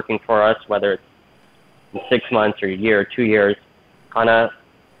 whoever's working for us, whether it's 6 months or a year or 2 years, kind of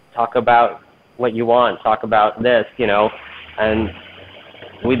talk about what you want, talk about this, you know, and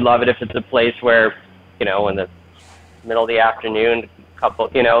we'd love it if it's a place where, you know, in the middle of the afternoon, couple,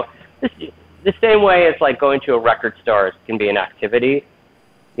 you know, the same way it's like going to a record store can be an activity,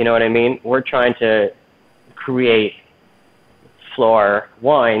 you know what I mean? We're trying to create Flor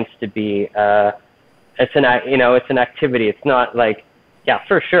wines to be, it's an activity. It's not like, yeah,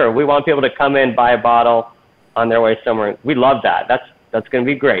 for sure. We want people to come in, buy a bottle on their way somewhere. We love that. That's going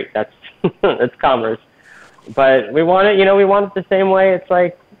to be great. That's, that's commerce. But we want it, we want it the same way. It's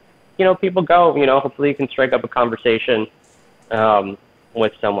like, people go, hopefully you can strike up a conversation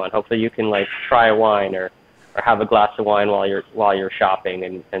with someone. Hopefully you can like try a wine or have a glass of wine while you're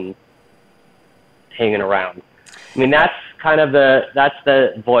shopping and hanging around. I mean, that's kind of that's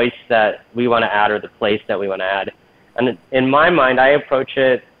the voice that we want to add, or the place that we want to add. And in my mind, I approach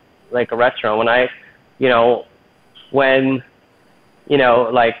it like a restaurant. When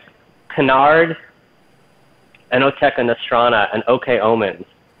like Canard and Oteca Nostrana and OK Omens,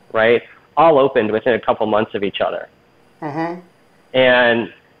 right, all opened within a couple months of each other. Mm-hmm.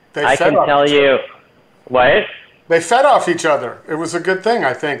 And I can tell you, what? They fed off each other. It was a good thing,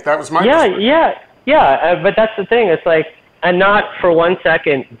 I think. That was my Yeah. But that's the thing. It's like, and not for 1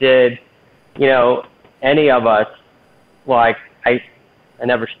 second did, any of us. Well, I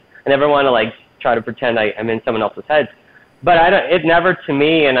never want to like try to pretend I'm in someone else's head, but it never to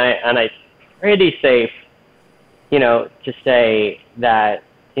me, and I pretty safe, to say that,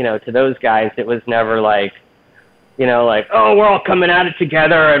 to those guys, it was never like, like, oh, we're all coming at it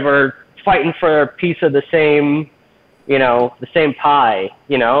together and we're fighting for a piece of the same, the same pie,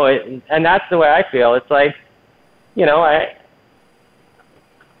 and that's the way I feel. It's like,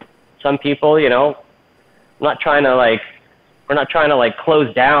 some people, we're not trying to like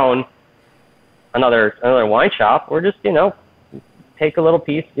close down another wine shop. We're just, take a little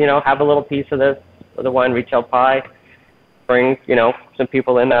piece, have a little piece of the wine retail pie, bring, some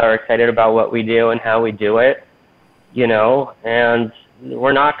people in that are excited about what we do and how we do it, and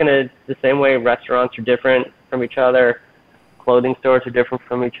we're not going to, the same way restaurants are different from each other, clothing stores are different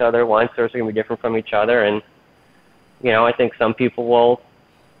from each other, wine stores are going to be different from each other, and, I think some people will,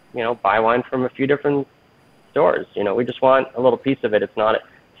 buy wine from a few different stores. We just want a little piece of it. It's not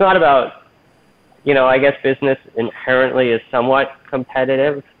about, I guess business inherently is somewhat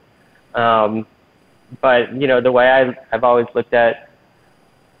competitive. But, the way I've always looked at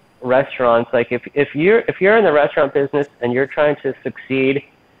restaurants, like if you're in the restaurant business and you're trying to succeed,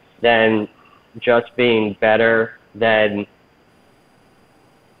 then just being better than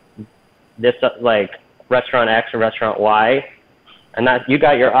this, like restaurant X or restaurant Y, and that you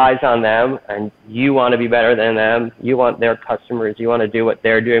got your eyes on them and you want to be better than them, you want their customers, you want to do what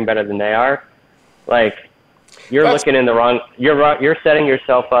they're doing better than they are, like looking in the wrong, you're setting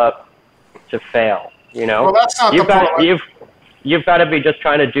yourself up to fail, Well, that's not you've got to be just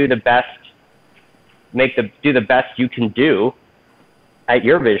trying to do the best, do the best you can do at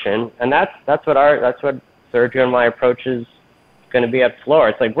your vision. And that's what Sergio and my approach is going to be at Flor.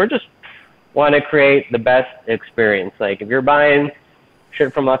 It's like, we're just want to create the best experience. Like if you're buying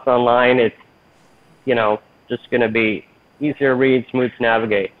shit from us online, it's, just going to be easier to read, smooth to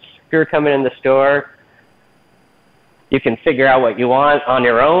navigate. If you're coming in the store, you can figure out what you want on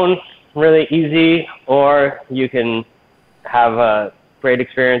your own, really easy, or you can have a great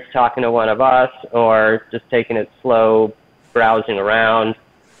experience talking to one of us, or just taking it slow, browsing around.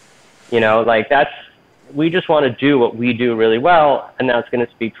 We just want to do what we do really well, and that's going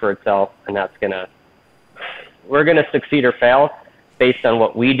to speak for itself, and we're going to succeed or fail based on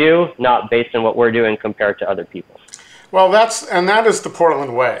what we do, not based on what we're doing compared to other people. Well, that is the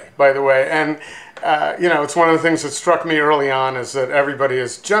Portland way, by the way. And, it's one of the things that struck me early on is that everybody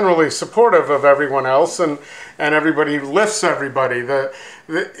is generally supportive of everyone else, and everybody lifts everybody.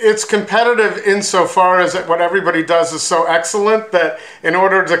 It's competitive insofar as that what everybody does is so excellent that in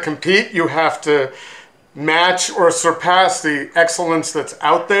order to compete, you have to match or surpass the excellence that's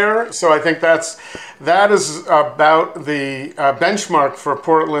out there. So I think that is about the benchmark for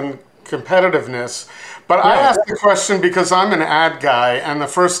Portland competitiveness. But I asked the question because I'm an ad guy, and the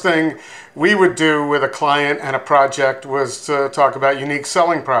first thing we would do with a client and a project was to talk about unique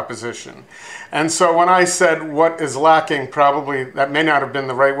selling proposition. And so when I said what is lacking, probably that may not have been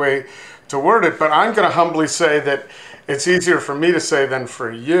the right way to word it, but I'm going to humbly say that it's easier for me to say than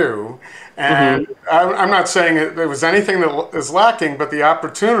for you. And I'm not saying there was anything that is lacking, but the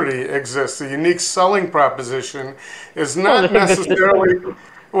opportunity exists. The unique selling proposition is not necessarily...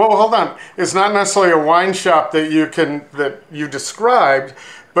 Well, hold on. It's not necessarily a wine shop that you described,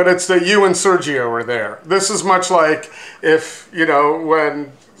 but it's that you and Sergio are there. This is much like if,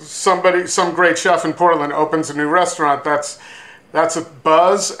 when some great chef in Portland opens a new restaurant, that's a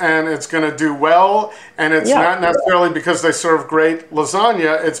buzz, and it's going to do well, and it's not necessarily because they serve great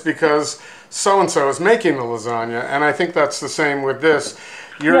lasagna, it's because so-and-so is making the lasagna, and I think that's the same with this.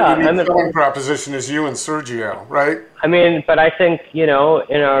 Your unique selling proposition is you and Sergio, right? I mean, but I think, in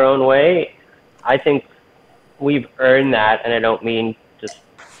our own way, I think we've earned that, and I don't mean just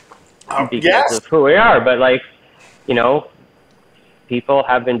because of who we are, but people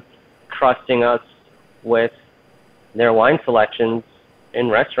have been trusting us with their wine selections in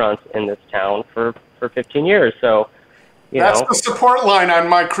restaurants in this town for 15 years. So, That's the support line on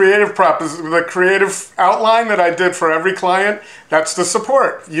my creative the creative outline that I did for every client. That's the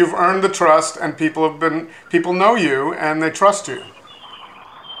support. You've earned the trust, and people know you and they trust you.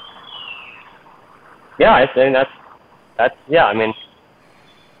 Yeah, I think that's yeah. I mean,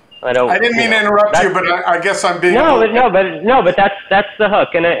 I didn't mean to interrupt you, but I guess I'm being but that's the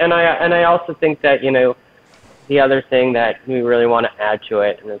hook, and I also think that the other thing that we really want to add to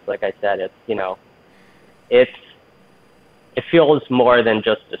it, and it's like I said, it feels more than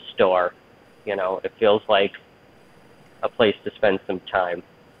just a store. It feels like a place to spend some time.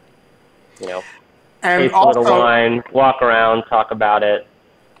 And taste a little wine, walk around, talk about it.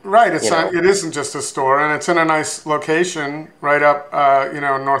 Right, it isn't just a store, and it's in a nice location right up,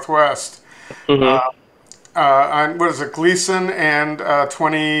 northwest. Mm-hmm. On, what is it, Gleason and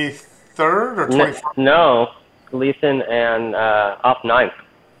 23rd or 24th? No, Gleason and off 9th.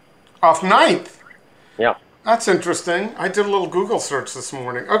 Off 9th? Yeah. That's interesting. I did a little Google search this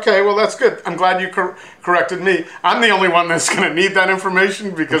morning. Okay, well, that's good. I'm glad you corrected me. I'm the only one that's going to need that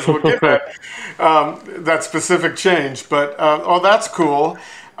information because we'll get that specific change. But, that's cool.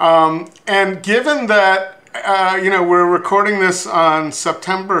 And given that, we're recording this on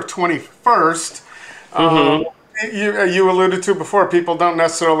September 21st, you alluded to before, people don't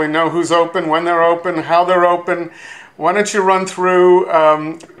necessarily know who's open, when they're open, how they're open. Why don't you run through,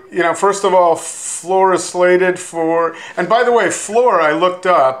 first of all, Flor is slated for, and by the way, Flor, I looked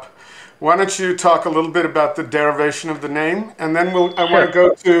up. Why don't you talk a little bit about the derivation of the name? And then I want to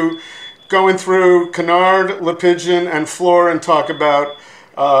go to going through Canard, Le Pigeon, and Flor and talk about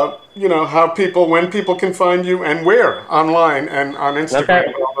when people can find you and where online and on Instagram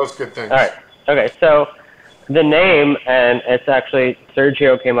and all those good things. All right. Okay. So the name, and it's actually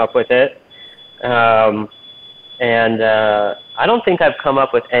Sergio came up with it. And I don't think I've come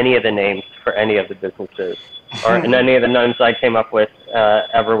up with any of the names for any of the businesses, or and any of the names I came up with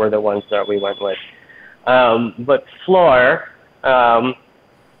ever were the ones that we went with. But Flor,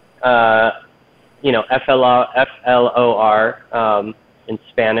 Flor, in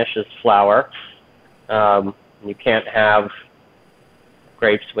Spanish is flower. You can't have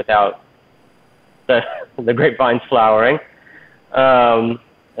grapes without the grapevines flowering.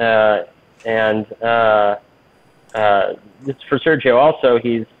 It's for Sergio also,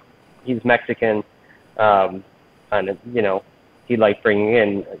 he's Mexican, he liked bringing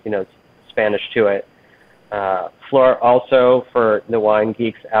in, Spanish to it. Flor also, for the wine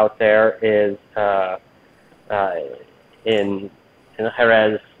geeks out there, is in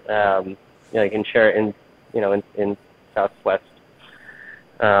Jerez, you can share it in southwest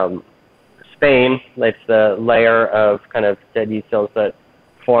Spain. It's the layer of kind of dead yeast cells that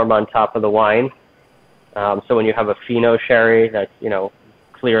form on top of the wine. So when you have a Fino sherry that's,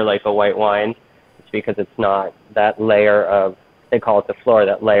 clear like a white wine, it's because it's not that layer of, they call it the Flor,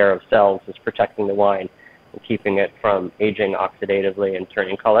 that layer of cells is protecting the wine and keeping it from aging oxidatively and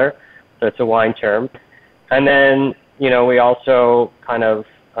turning color. So it's a wine term. And then, we also kind of,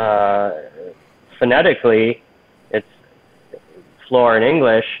 phonetically, it's Flor in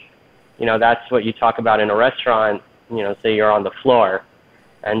English, that's what you talk about in a restaurant, say you're on the floor.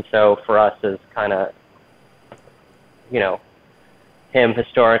 And so for us is kind of, him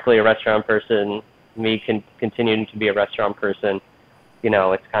historically a restaurant person, me continuing to be a restaurant person,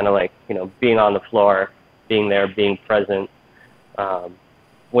 it's kind of like, being on the floor, being there, being present,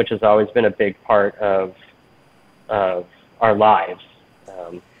 which has always been a big part of our lives,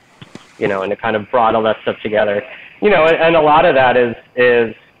 and it kind of brought all that stuff together, and a lot of that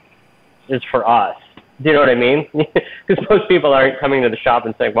is for us. Do you know what I mean? Because most people aren't coming to the shop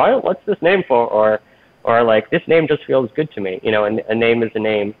and saying, "Well, what's this name for?" Or like, this name just feels good to me. And a name is a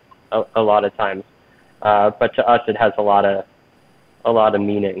name a lot of times. But to us, it has a lot of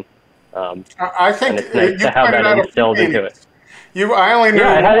meaning. I think and it's nice to have that instilled into it. I only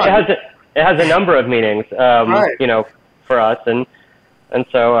know it has a number of meanings, right. For us. And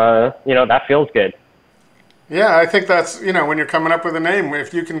so, that feels good. Yeah, I think that's, when you're coming up with a name,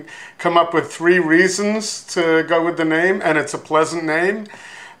 if you can come up with 3 reasons to go with the name and it's a pleasant name,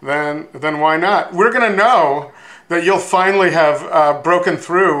 then why not? We're going to know that you'll finally have broken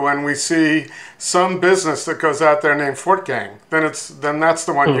through when we see some business that goes out there named Fortgang. Then that's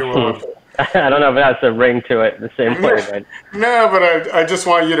the one you will. I don't know if it has a ring to it the same way. But. No, but I just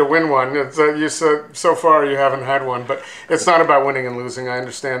want you to win one. You said so far you haven't had one, but it's not about winning and losing. I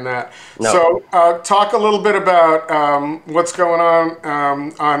understand that. No. So talk a little bit about what's going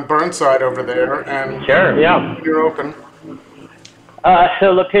on Burnside over there. And sure, yeah. You're open.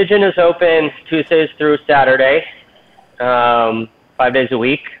 So Le Pigeon is open Tuesdays through Saturday, 5 days a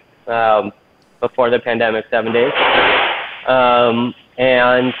week. Before the pandemic, 7 days.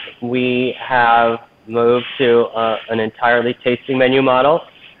 And we have moved to an entirely tasting menu model,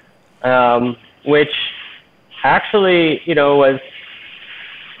 which actually, was,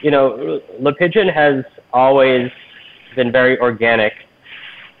 Le Pigeon has always been very organic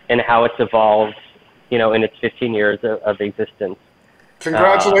in how it's evolved, in its 15 years of existence.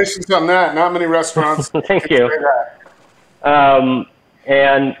 Congratulations on that. Not many restaurants. Thank you.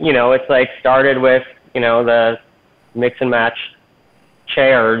 And, it's like started with, the mix and match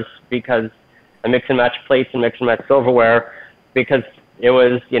chairs because the mix and match plates and mix and match silverware because it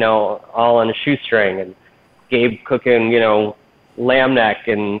was, all on a shoestring, and Gabe cooking, lamb neck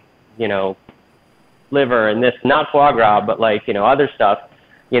and, liver and this, not foie gras, but like, other stuff,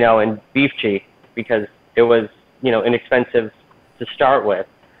 and beef cheek because it was, inexpensive to start with.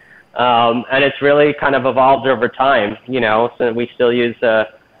 And it's really kind of evolved over time, so we still use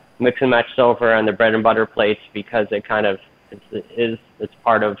mix and match silver on the bread and butter plates because it kind of it's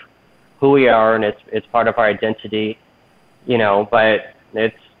part of who we are, and it's part of our identity, but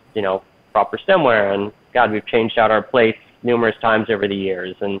it's, proper stemware, and God, we've changed out our plates numerous times over the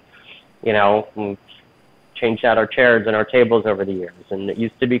years, and, we've changed out our chairs and our tables over the years, and it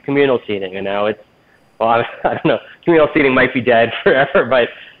used to be communal seating, and now it's, well, I don't know, communal seating might be dead forever, but,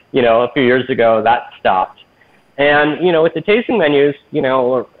 a few years ago that stopped. And, with the tasting menus,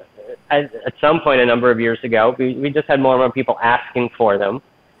 at some point a number of years ago, we just had more and more people asking for them.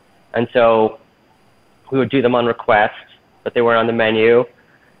 And so we would do them on request, but they weren't on the menu.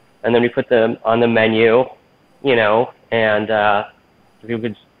 And then we put them on the menu, and we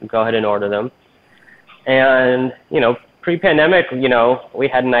would go ahead and order them. And, pre-pandemic, we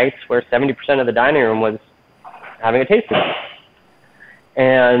had nights where 70% of the dining room was having a tasting menu.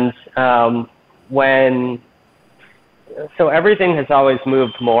 And so everything has always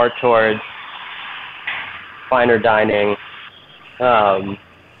moved more towards finer dining,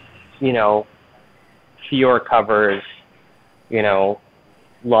 fewer covers,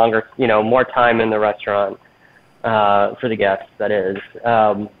 longer, more time in the restaurant for the guests, that is.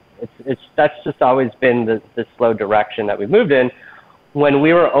 That's just always been the slow direction that we've moved in. When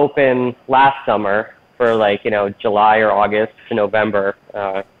we were open last summer for July or August to November,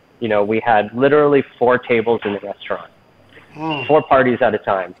 we had literally 4 tables in the restaurant. 4 parties at a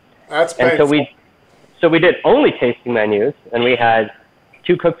time. That's painful. And so we did only tasting menus, and we had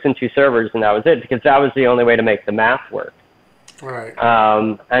 2 cooks and 2 servers, and that was it, because that was the only way to make the math work. Right.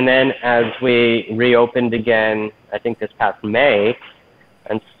 And then as we reopened again, I think this past May,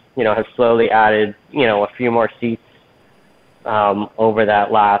 and have slowly added a few more seats over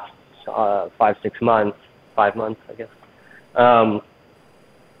that last 5 months, I guess.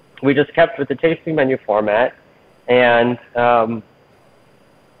 We just kept with the tasting menu format. And,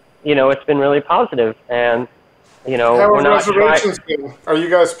 it's been really positive. And, how are reservations been? Are you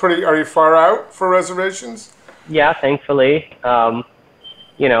guys are you far out for reservations? Yeah, thankfully.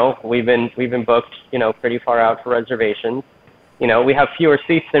 We've been booked, pretty far out for reservations. We have fewer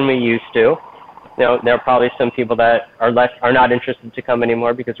seats than we used to. There are probably some people that are not interested to come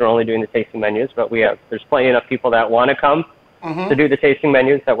anymore because we're only doing the tasting menus, but there's plenty enough people that want to come to do the tasting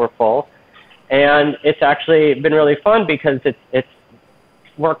menus that we're full. And it's actually been really fun because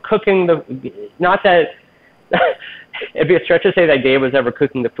we're cooking not that it'd be a stretch to say that Gabe was ever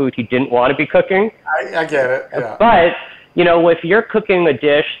cooking the food he didn't want to be cooking. I get it. Yeah. But, if you're cooking a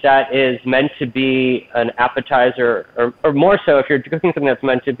dish that is meant to be an appetizer, or more so if you're cooking something that's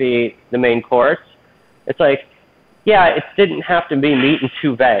meant to be the main course, it's like, yeah, it didn't have to be meat and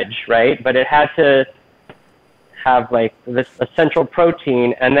 2 veg, right? But it had to have a central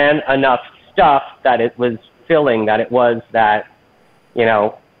protein and then enough stuff that it was filling, that it was that,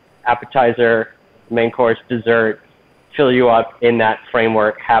 appetizer, main course, dessert, fill you up in that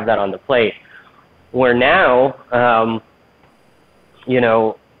framework, have that on the plate. Where now,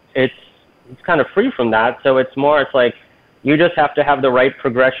 it's kind of free from that. So it's like you just have to have the right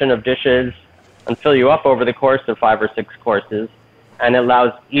progression of dishes and fill you up over the course of 5 or 6 courses. And it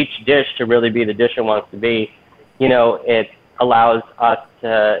allows each dish to really be the dish it wants to be. It allows us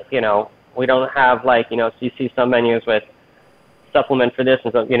to, we don't have so you see some menus with supplement for this,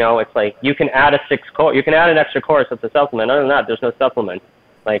 and so, it's like you can add you can add an extra course with the supplement. Other than that, there's no supplement.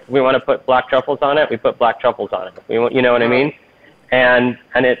 Like, we want to put black truffles on it, we put black truffles on it. We want, what I mean? And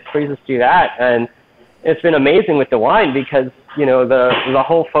it frees us to do that. And it's been amazing with the wine because, the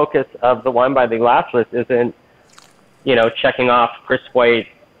whole focus of the Wine by the Glass list isn't, checking off crisp white,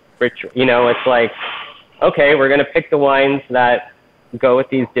 rich, it's like, okay, we're going to pick the wines that go with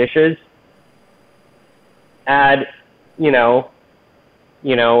these dishes. Add, a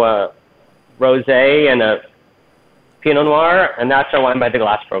rosé and a Pinot Noir, and that's our wine by the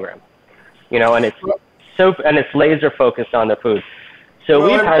glass program. And it's laser focused on the food. So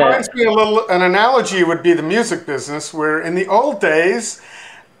well, we've it had reminds me an analogy would be the music business, where in the old days,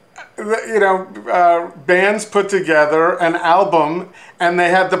 bands put together an album and they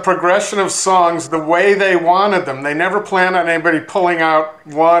had the progression of songs the way they wanted them. They never planned on anybody pulling out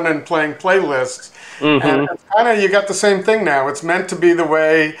one and playing playlists. Mm-hmm. And it's kind of, you got the same thing now. It's meant to be the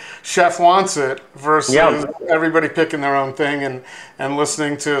way Chef wants it versus everybody picking their own thing and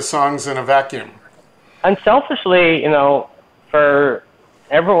listening to songs in a vacuum. And selfishly, for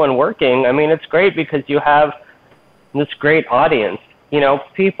everyone working, I mean, it's great because you have this great audience.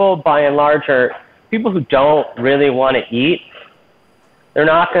 People by and large are people who don't really want to eat. They're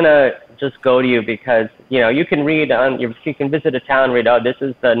not going to just go to you because, you can read you can visit a town and read, oh, this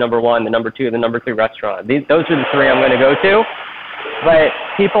is the number 1, the number 2, the number 3 restaurant. Those are the 3 I'm going to go to. But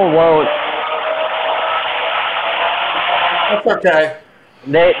people won't. That's okay.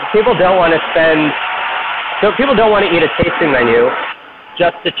 People don't want to spend. So people don't want to eat a tasting menu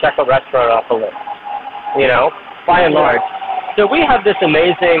just to check a restaurant off the list. By and large. So we have this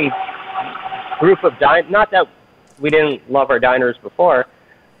amazing group of not that we didn't love our diners before,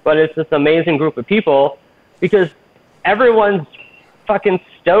 but it's this amazing group of people because everyone's fucking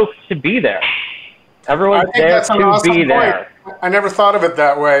stoked to be there. Everyone's there to be there. I never thought of it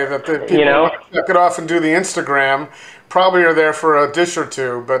that way, that the people who check it off and do the Instagram probably are there for a dish or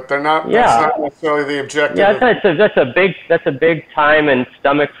two, but they're not. Yeah. That's not necessarily the objective. Yeah, that's a big time and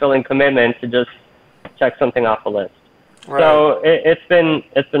stomach filling commitment to just check something off the list. Right. So it's been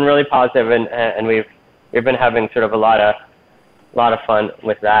really positive, and we've been having sort of a lot of fun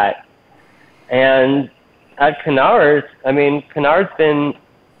with that. And at Canard's, I mean, Canard's been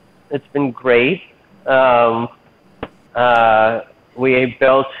great. We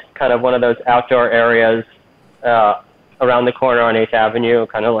built kind of one of those outdoor areas around the corner on 8th Avenue,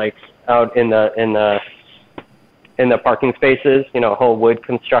 kind of like out in the parking spaces, a whole wood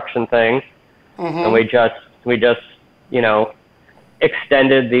construction thing. Mm-hmm. And we just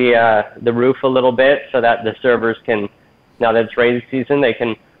extended the roof a little bit so that the servers can, now that it's rainy season, they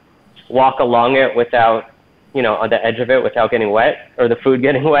can walk along it without, on the edge of it without getting wet or the food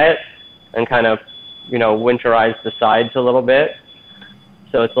getting wet, and kind of, winterize the sides a little bit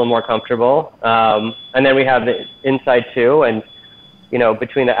so it's a little more comfortable. And then we have the inside too, and,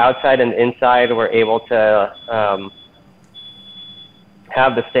 between the outside and the inside, we're able to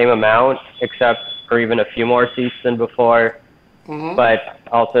have the same amount except for even a few more seats than before, mm-hmm. but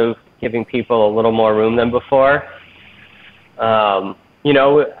also giving people a little more room than before.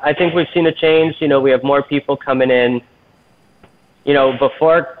 I think we've seen a change. We have more people coming in.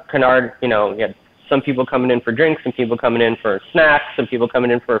 Before Canard, you had some people coming in for drinks, some people coming in for snacks, some people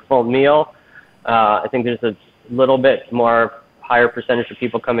coming in for a full meal. I think there's a little bit more higher percentage of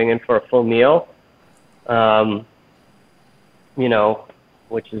people coming in for a full meal.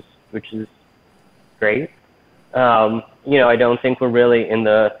 Which is great. I don't think we're really in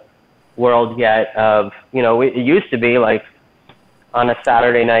the world yet of, it used to be like on a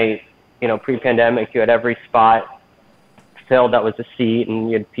Saturday night, pre-pandemic, you had every spot filled that was a seat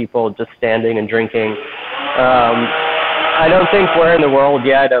and you had people just standing and drinking. I don't think we're in the world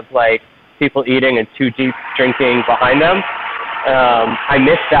yet of like people eating and 2 deep drinking behind them. I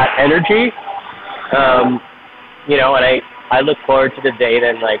miss that energy. And I look forward to the day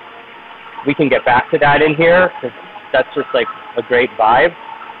that like we can get back to that in here, because that's just like a great vibe.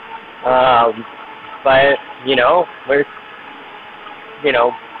 But we're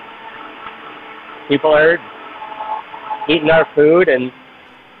people are eating our food and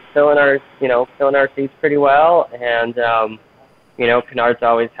filling our seats pretty well, and Canard's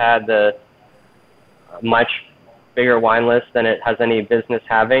always had the much bigger wine list than it has any business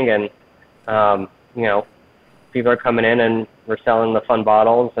having, and people are coming in and we're selling the fun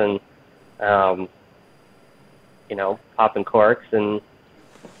bottles and, popping corks. And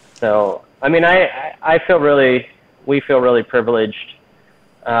so, I mean, we feel really privileged,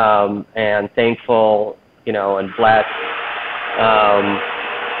 and thankful, and blessed.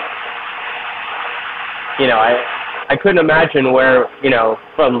 I couldn't imagine where,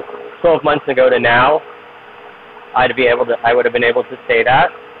 from 12 months ago to now, I would have been able to say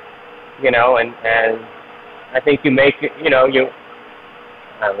that, and I think you make it,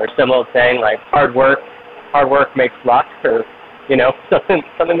 there's some old saying like hard work makes luck, or, something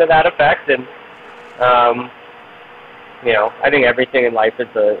to that effect. And, I think everything in life is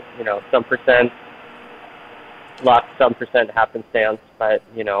some percent luck, some percent happenstance, but,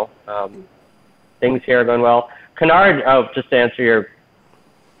 things here are going well. Canard, just to answer your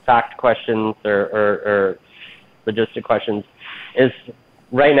fact questions or logistic questions, is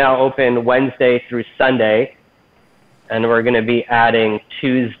right now open Wednesday through Sunday, and we're going to be adding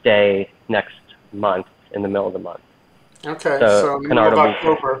Tuesday next month in the middle of the month. Okay, so middle of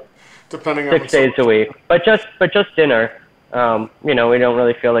October, depending on 6 days a week, but just dinner. We don't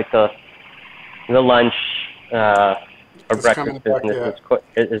really feel like the lunch or breakfast business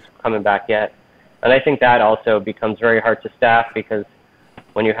is coming back yet, and I think that also becomes very hard to staff because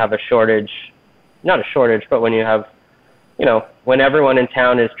when you have a shortage, not a shortage, but when you have, when everyone in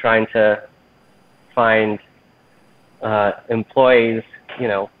town is trying to find employees,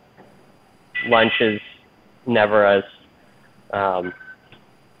 lunch is never as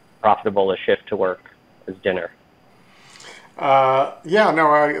profitable a shift to work as dinner.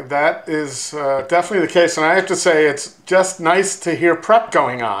 That is definitely the case. And I have to say, it's just nice to hear prep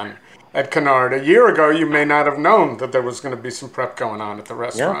going on at Canard. A year ago, you may not have known that there was going to be some prep going on at the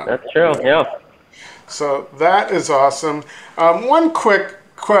restaurant. Yeah, that's true, yeah. So that is awesome. One quick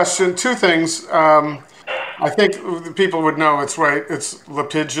question, two things. I think the people would know it's right. It's Le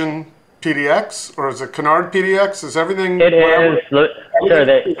Pigeon PDX, or is it Canard PDX? Is everything? It is.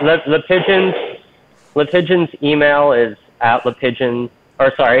 Le Pigeon's email is at lepigeon.com,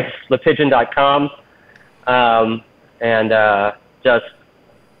 and just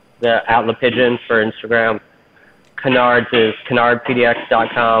the at Le Pigeon for Instagram. Canard's is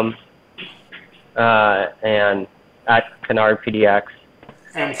canardpdx.com, and at canardpdx.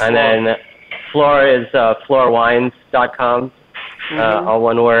 And then Flor is florwines.com, all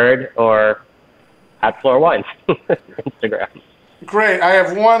one word, or at florwines, Instagram. Great. I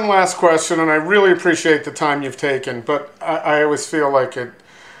have one last question, and I really appreciate the time you've taken, but I always feel like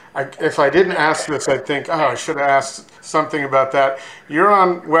if I didn't ask this, I'd think, I should have asked something about that. You're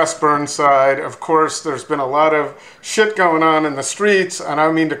on West Burnside. Of course, there's been a lot of shit going on in the streets, and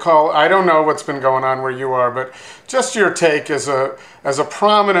I don't know what's been going on where you are, but just your take as a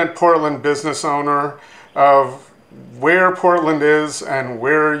prominent Portland business owner of where Portland is and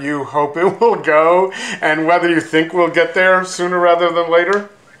where you hope it will go, and whether you think we'll get there sooner rather than later?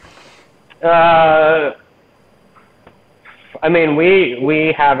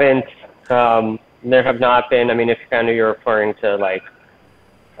 We haven't, there have not been, if you're referring to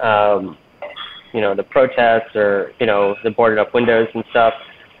the protests or, the boarded up windows and stuff,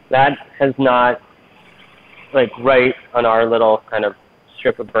 that has not, right on our little kind of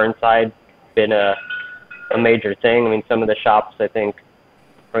strip of Burnside been a major thing. Some of the shops, I think,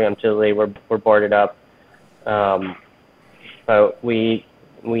 preemptively were boarded up. But we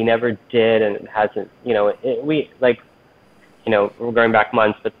never did, and it hasn't, we're going back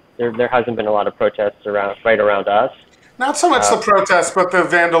months, but there hasn't been a lot of protests right around us. Not so much the protests, but the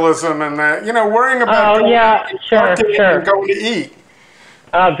vandalism and the, worrying about going to eat.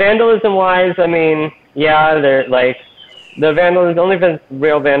 Vandalism-wise, they're the vandalism, the only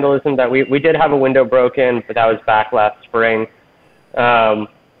real vandalism that we did have a window broken, but that was back last spring. And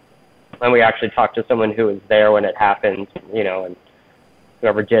we actually talked to someone who was there when it happened, and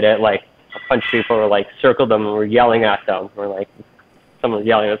whoever did it, a bunch of people were circled them and were yelling at them. Someone was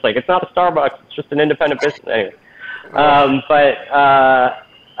yelling. It's it's not a Starbucks, it's just an independent business. Anyway. But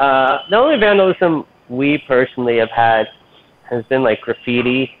the only vandalism we personally have had has been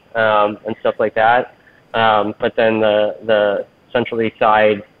graffiti and stuff like that. But then the Central East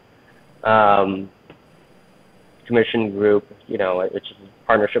Side Commission group, which is a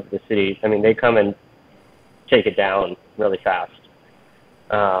partnership with the city, they come and take it down really fast.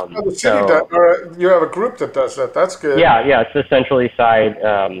 The city does, or you have a group that does that. That's good. Yeah, it's the Central East Side,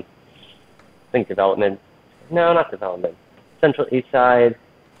 I think development. No, not development. Central East Side,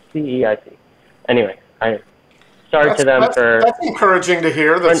 CEIC. Anyway, I started to them for... That's encouraging to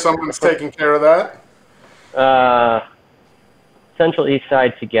hear that someone's taking care of that. Central East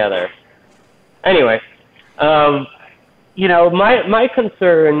Side together. Anyway, my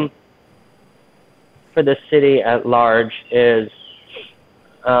concern for the city at large is,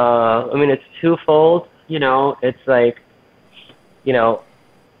 it's twofold. It's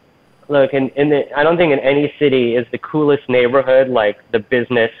look, I don't think in any city is the coolest neighborhood the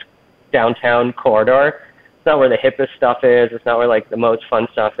business downtown corridor. It's not where the hippest stuff is. It's not where the most fun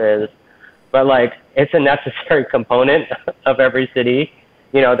stuff is. But it's a necessary component of every city.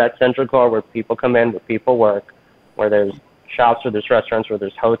 That central core where people come in, where people work, where there's shops, where there's restaurants, where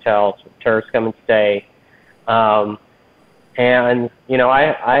there's hotels, where tourists come and stay. And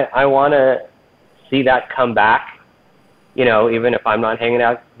I want to see that come back. Even if I'm not hanging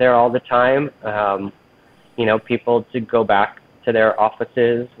out there all the time. people to go back to their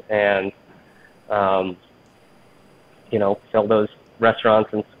offices and, fill those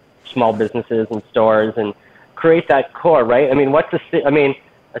restaurants and small businesses and stores and create that core, right? I mean,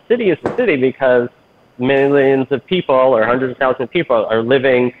 a city is a city because millions of people or hundreds of thousands of people are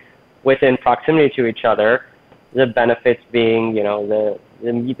living within proximity to each other. The benefits being, the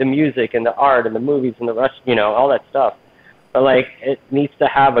music and the art and the movies and the rest, all that stuff. But it needs to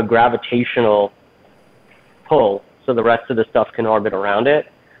have a gravitational pull so the rest of the stuff can orbit around it.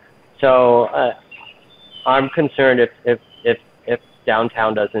 So I'm concerned if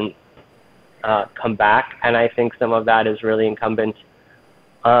downtown doesn't come back, and I think some of that is really incumbent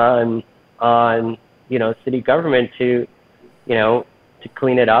on city government to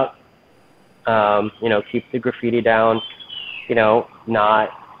clean it up, keep the graffiti down, not,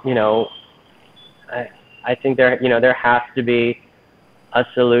 I think there has to be a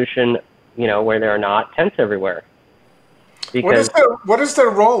solution, where there are not tents everywhere. Because what is their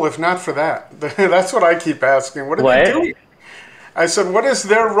role if not for that? That's what I keep asking. What are they doing? I said, what is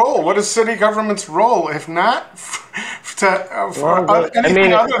their role? What is city government's role if not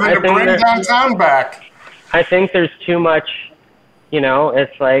anything other than to bring downtown back? I think there's too much,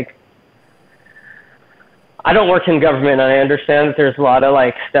 it's like, I don't work in government, and I understand that there's a lot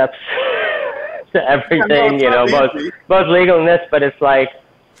of steps to everything, both legal and this, but it's like,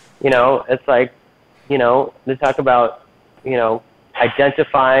 they talk about,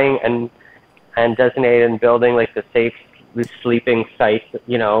 identifying and designating and building the safe sleeping sites,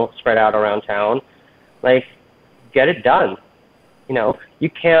 spread out around town. Get it done. You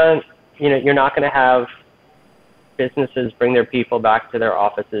can't, you're not going to have businesses bring their people back to their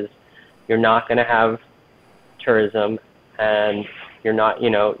offices. You're not going to have tourism, and you're not,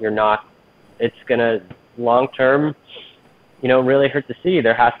 it's going to long term, really hurt the city.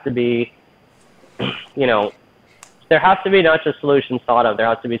 There has to be, there has to be not just solutions thought of, there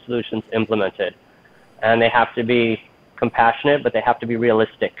has to be solutions implemented, and they have to be compassionate, but they have to be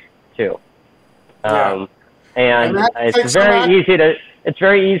realistic too. And it's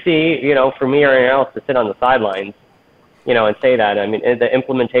very easy for me or anyone else to sit on the sidelines, and say that. I mean, the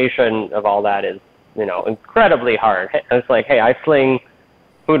implementation of all that is, incredibly hard. It's like, hey, I sling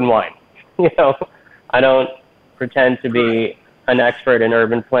food and wine. I don't pretend to be an expert in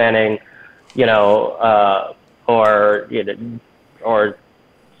urban planning, or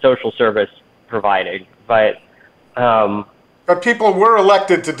social service providing, but people were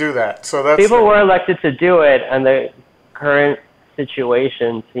elected to do that. So that's people were elected to do it, and the current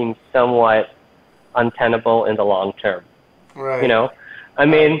situation seems somewhat untenable in the long term. Right. I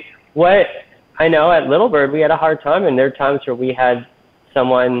mean, what I know at Little Bird, we had a hard time, and there are times where we had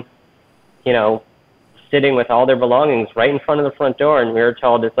someone, sitting with all their belongings right in front of the front door, and we were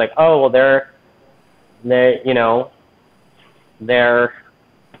told it's like, oh, well, they're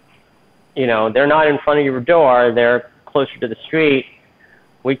not in front of your door, they're closer to the street,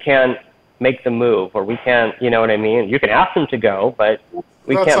 we can't make them move, or we can't, you know what I mean? You can ask them to go, but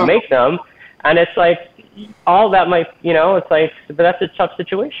we can't make them. And it's like, all that might, it's like, but that's a tough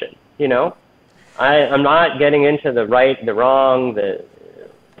situation, I'm not getting into the right, the wrong, the,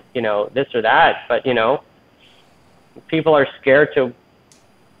 this or that, but, people are scared to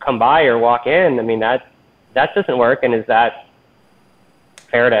come by or walk in. I mean, that doesn't work. And is that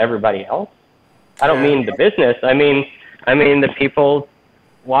fair to everybody else? I don't mean the business. I mean the people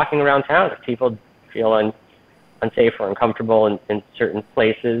walking around town. If people feel unsafe or uncomfortable in certain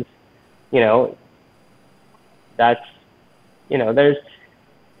places, that's, there's,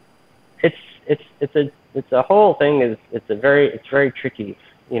 it's a whole thing it's very tricky,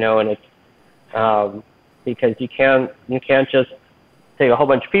 and it's, because you can't just take a whole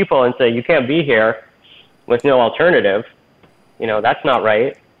bunch of people and say you can't be here with no alternative. That's not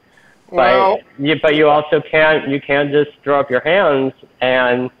right. Well, but you also can't just throw up your hands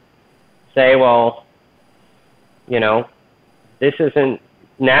and say, well, this isn't,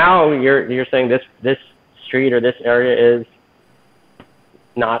 now you're saying this street or this area is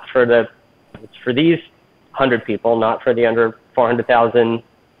not it's for these 100 people, not for the under 400,000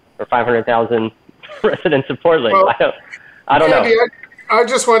 or 500,000 residents of Portland. Well, I don't know. I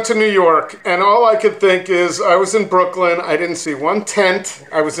just went to New York, and all I could think is I was in Brooklyn. I didn't see one tent.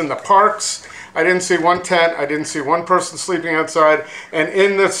 I was in the parks. I didn't see one tent. I didn't see one person sleeping outside. And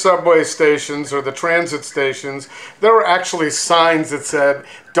in the subway stations or the transit stations, there were actually signs that said,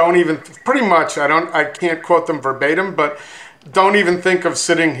 don't even, pretty much, I can't quote them verbatim, but don't even think of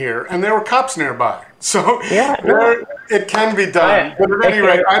sitting here. And there were cops nearby. So it can be done. But at any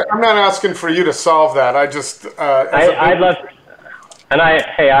rate, I'm not asking for you to solve that. I just... I'd love... And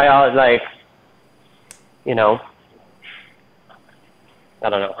you know, I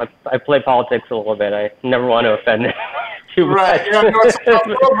don't know. I play politics a little bit. I never want to offend too much. Right. Yeah, no, it's a tough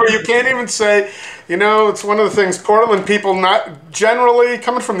world where you can't even say, you know, it's one of the things, Portland people not generally,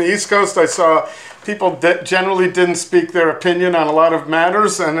 coming from the East Coast, I saw people generally didn't speak their opinion on a lot of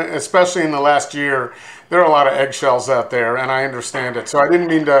matters, and especially in the last year, there are a lot of eggshells out there, and I understand it. So I didn't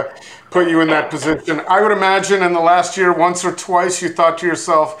mean to put you in that position. I would imagine in the last year, once or twice, you thought to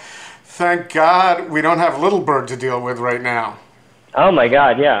yourself, thank God we don't have Little Bird to deal with right now. Oh my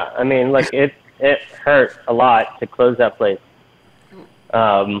God, yeah. I mean, like it hurt a lot to close that place.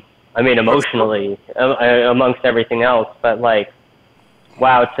 I mean, emotionally, amongst everything else, but like,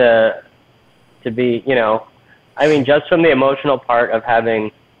 wow, to be, you know, I mean, just from the emotional part of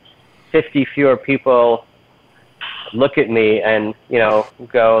having 50 fewer people look at me and, you know,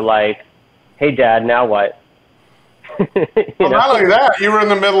 go like, hey, Dad, now what? Well, not only that, you were in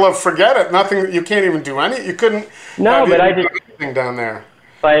the middle of forget it. Nothing, you can't even do you couldn't no, but I did anything down there.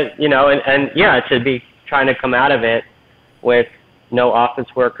 But, you know, and yeah, to be trying to come out of it with no office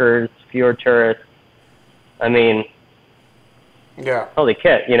workers, fewer tourists. I mean, yeah. Holy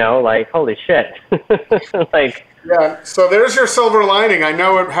kit, you know, like, holy shit. Like, yeah, so there's your silver lining. I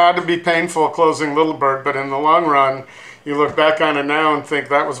know it had to be painful closing Little Bird, but in the long run, you look back on it now and think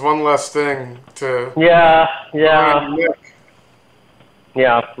that was one less thing to... Yeah,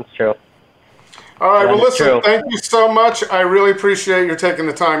 it's true. All right, well, listen, true. Thank you so much. I really appreciate you taking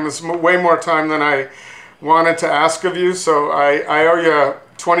the time. It's way more time than I wanted to ask of you, so I owe you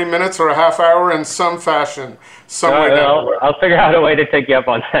 20 minutes or a half hour in some fashion. I'll figure out a way to take you up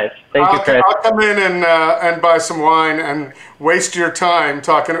on that. Thank you, Chris. I'll come in and buy some wine and waste your time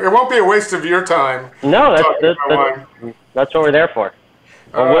talking. It won't be a waste of your time. No, that's what we're there for.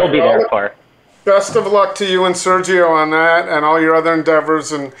 Or we'll be there for. Best of luck to you and Sergio on that and all your other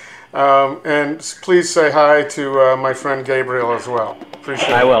endeavors. And please say hi to my friend Gabriel as well. Appreciate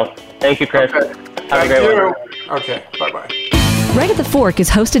it. I will. Thank you, Chris. Okay. Have a great one. Okay, bye-bye. Right at the Fork is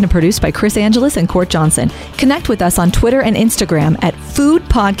hosted and produced by Chris Angeles and Court Johnson. Connect with us on Twitter and Instagram at Food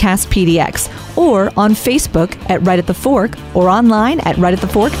Podcast PDX or on Facebook at Right at the Fork or online at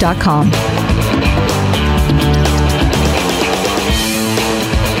rightatthefork.com.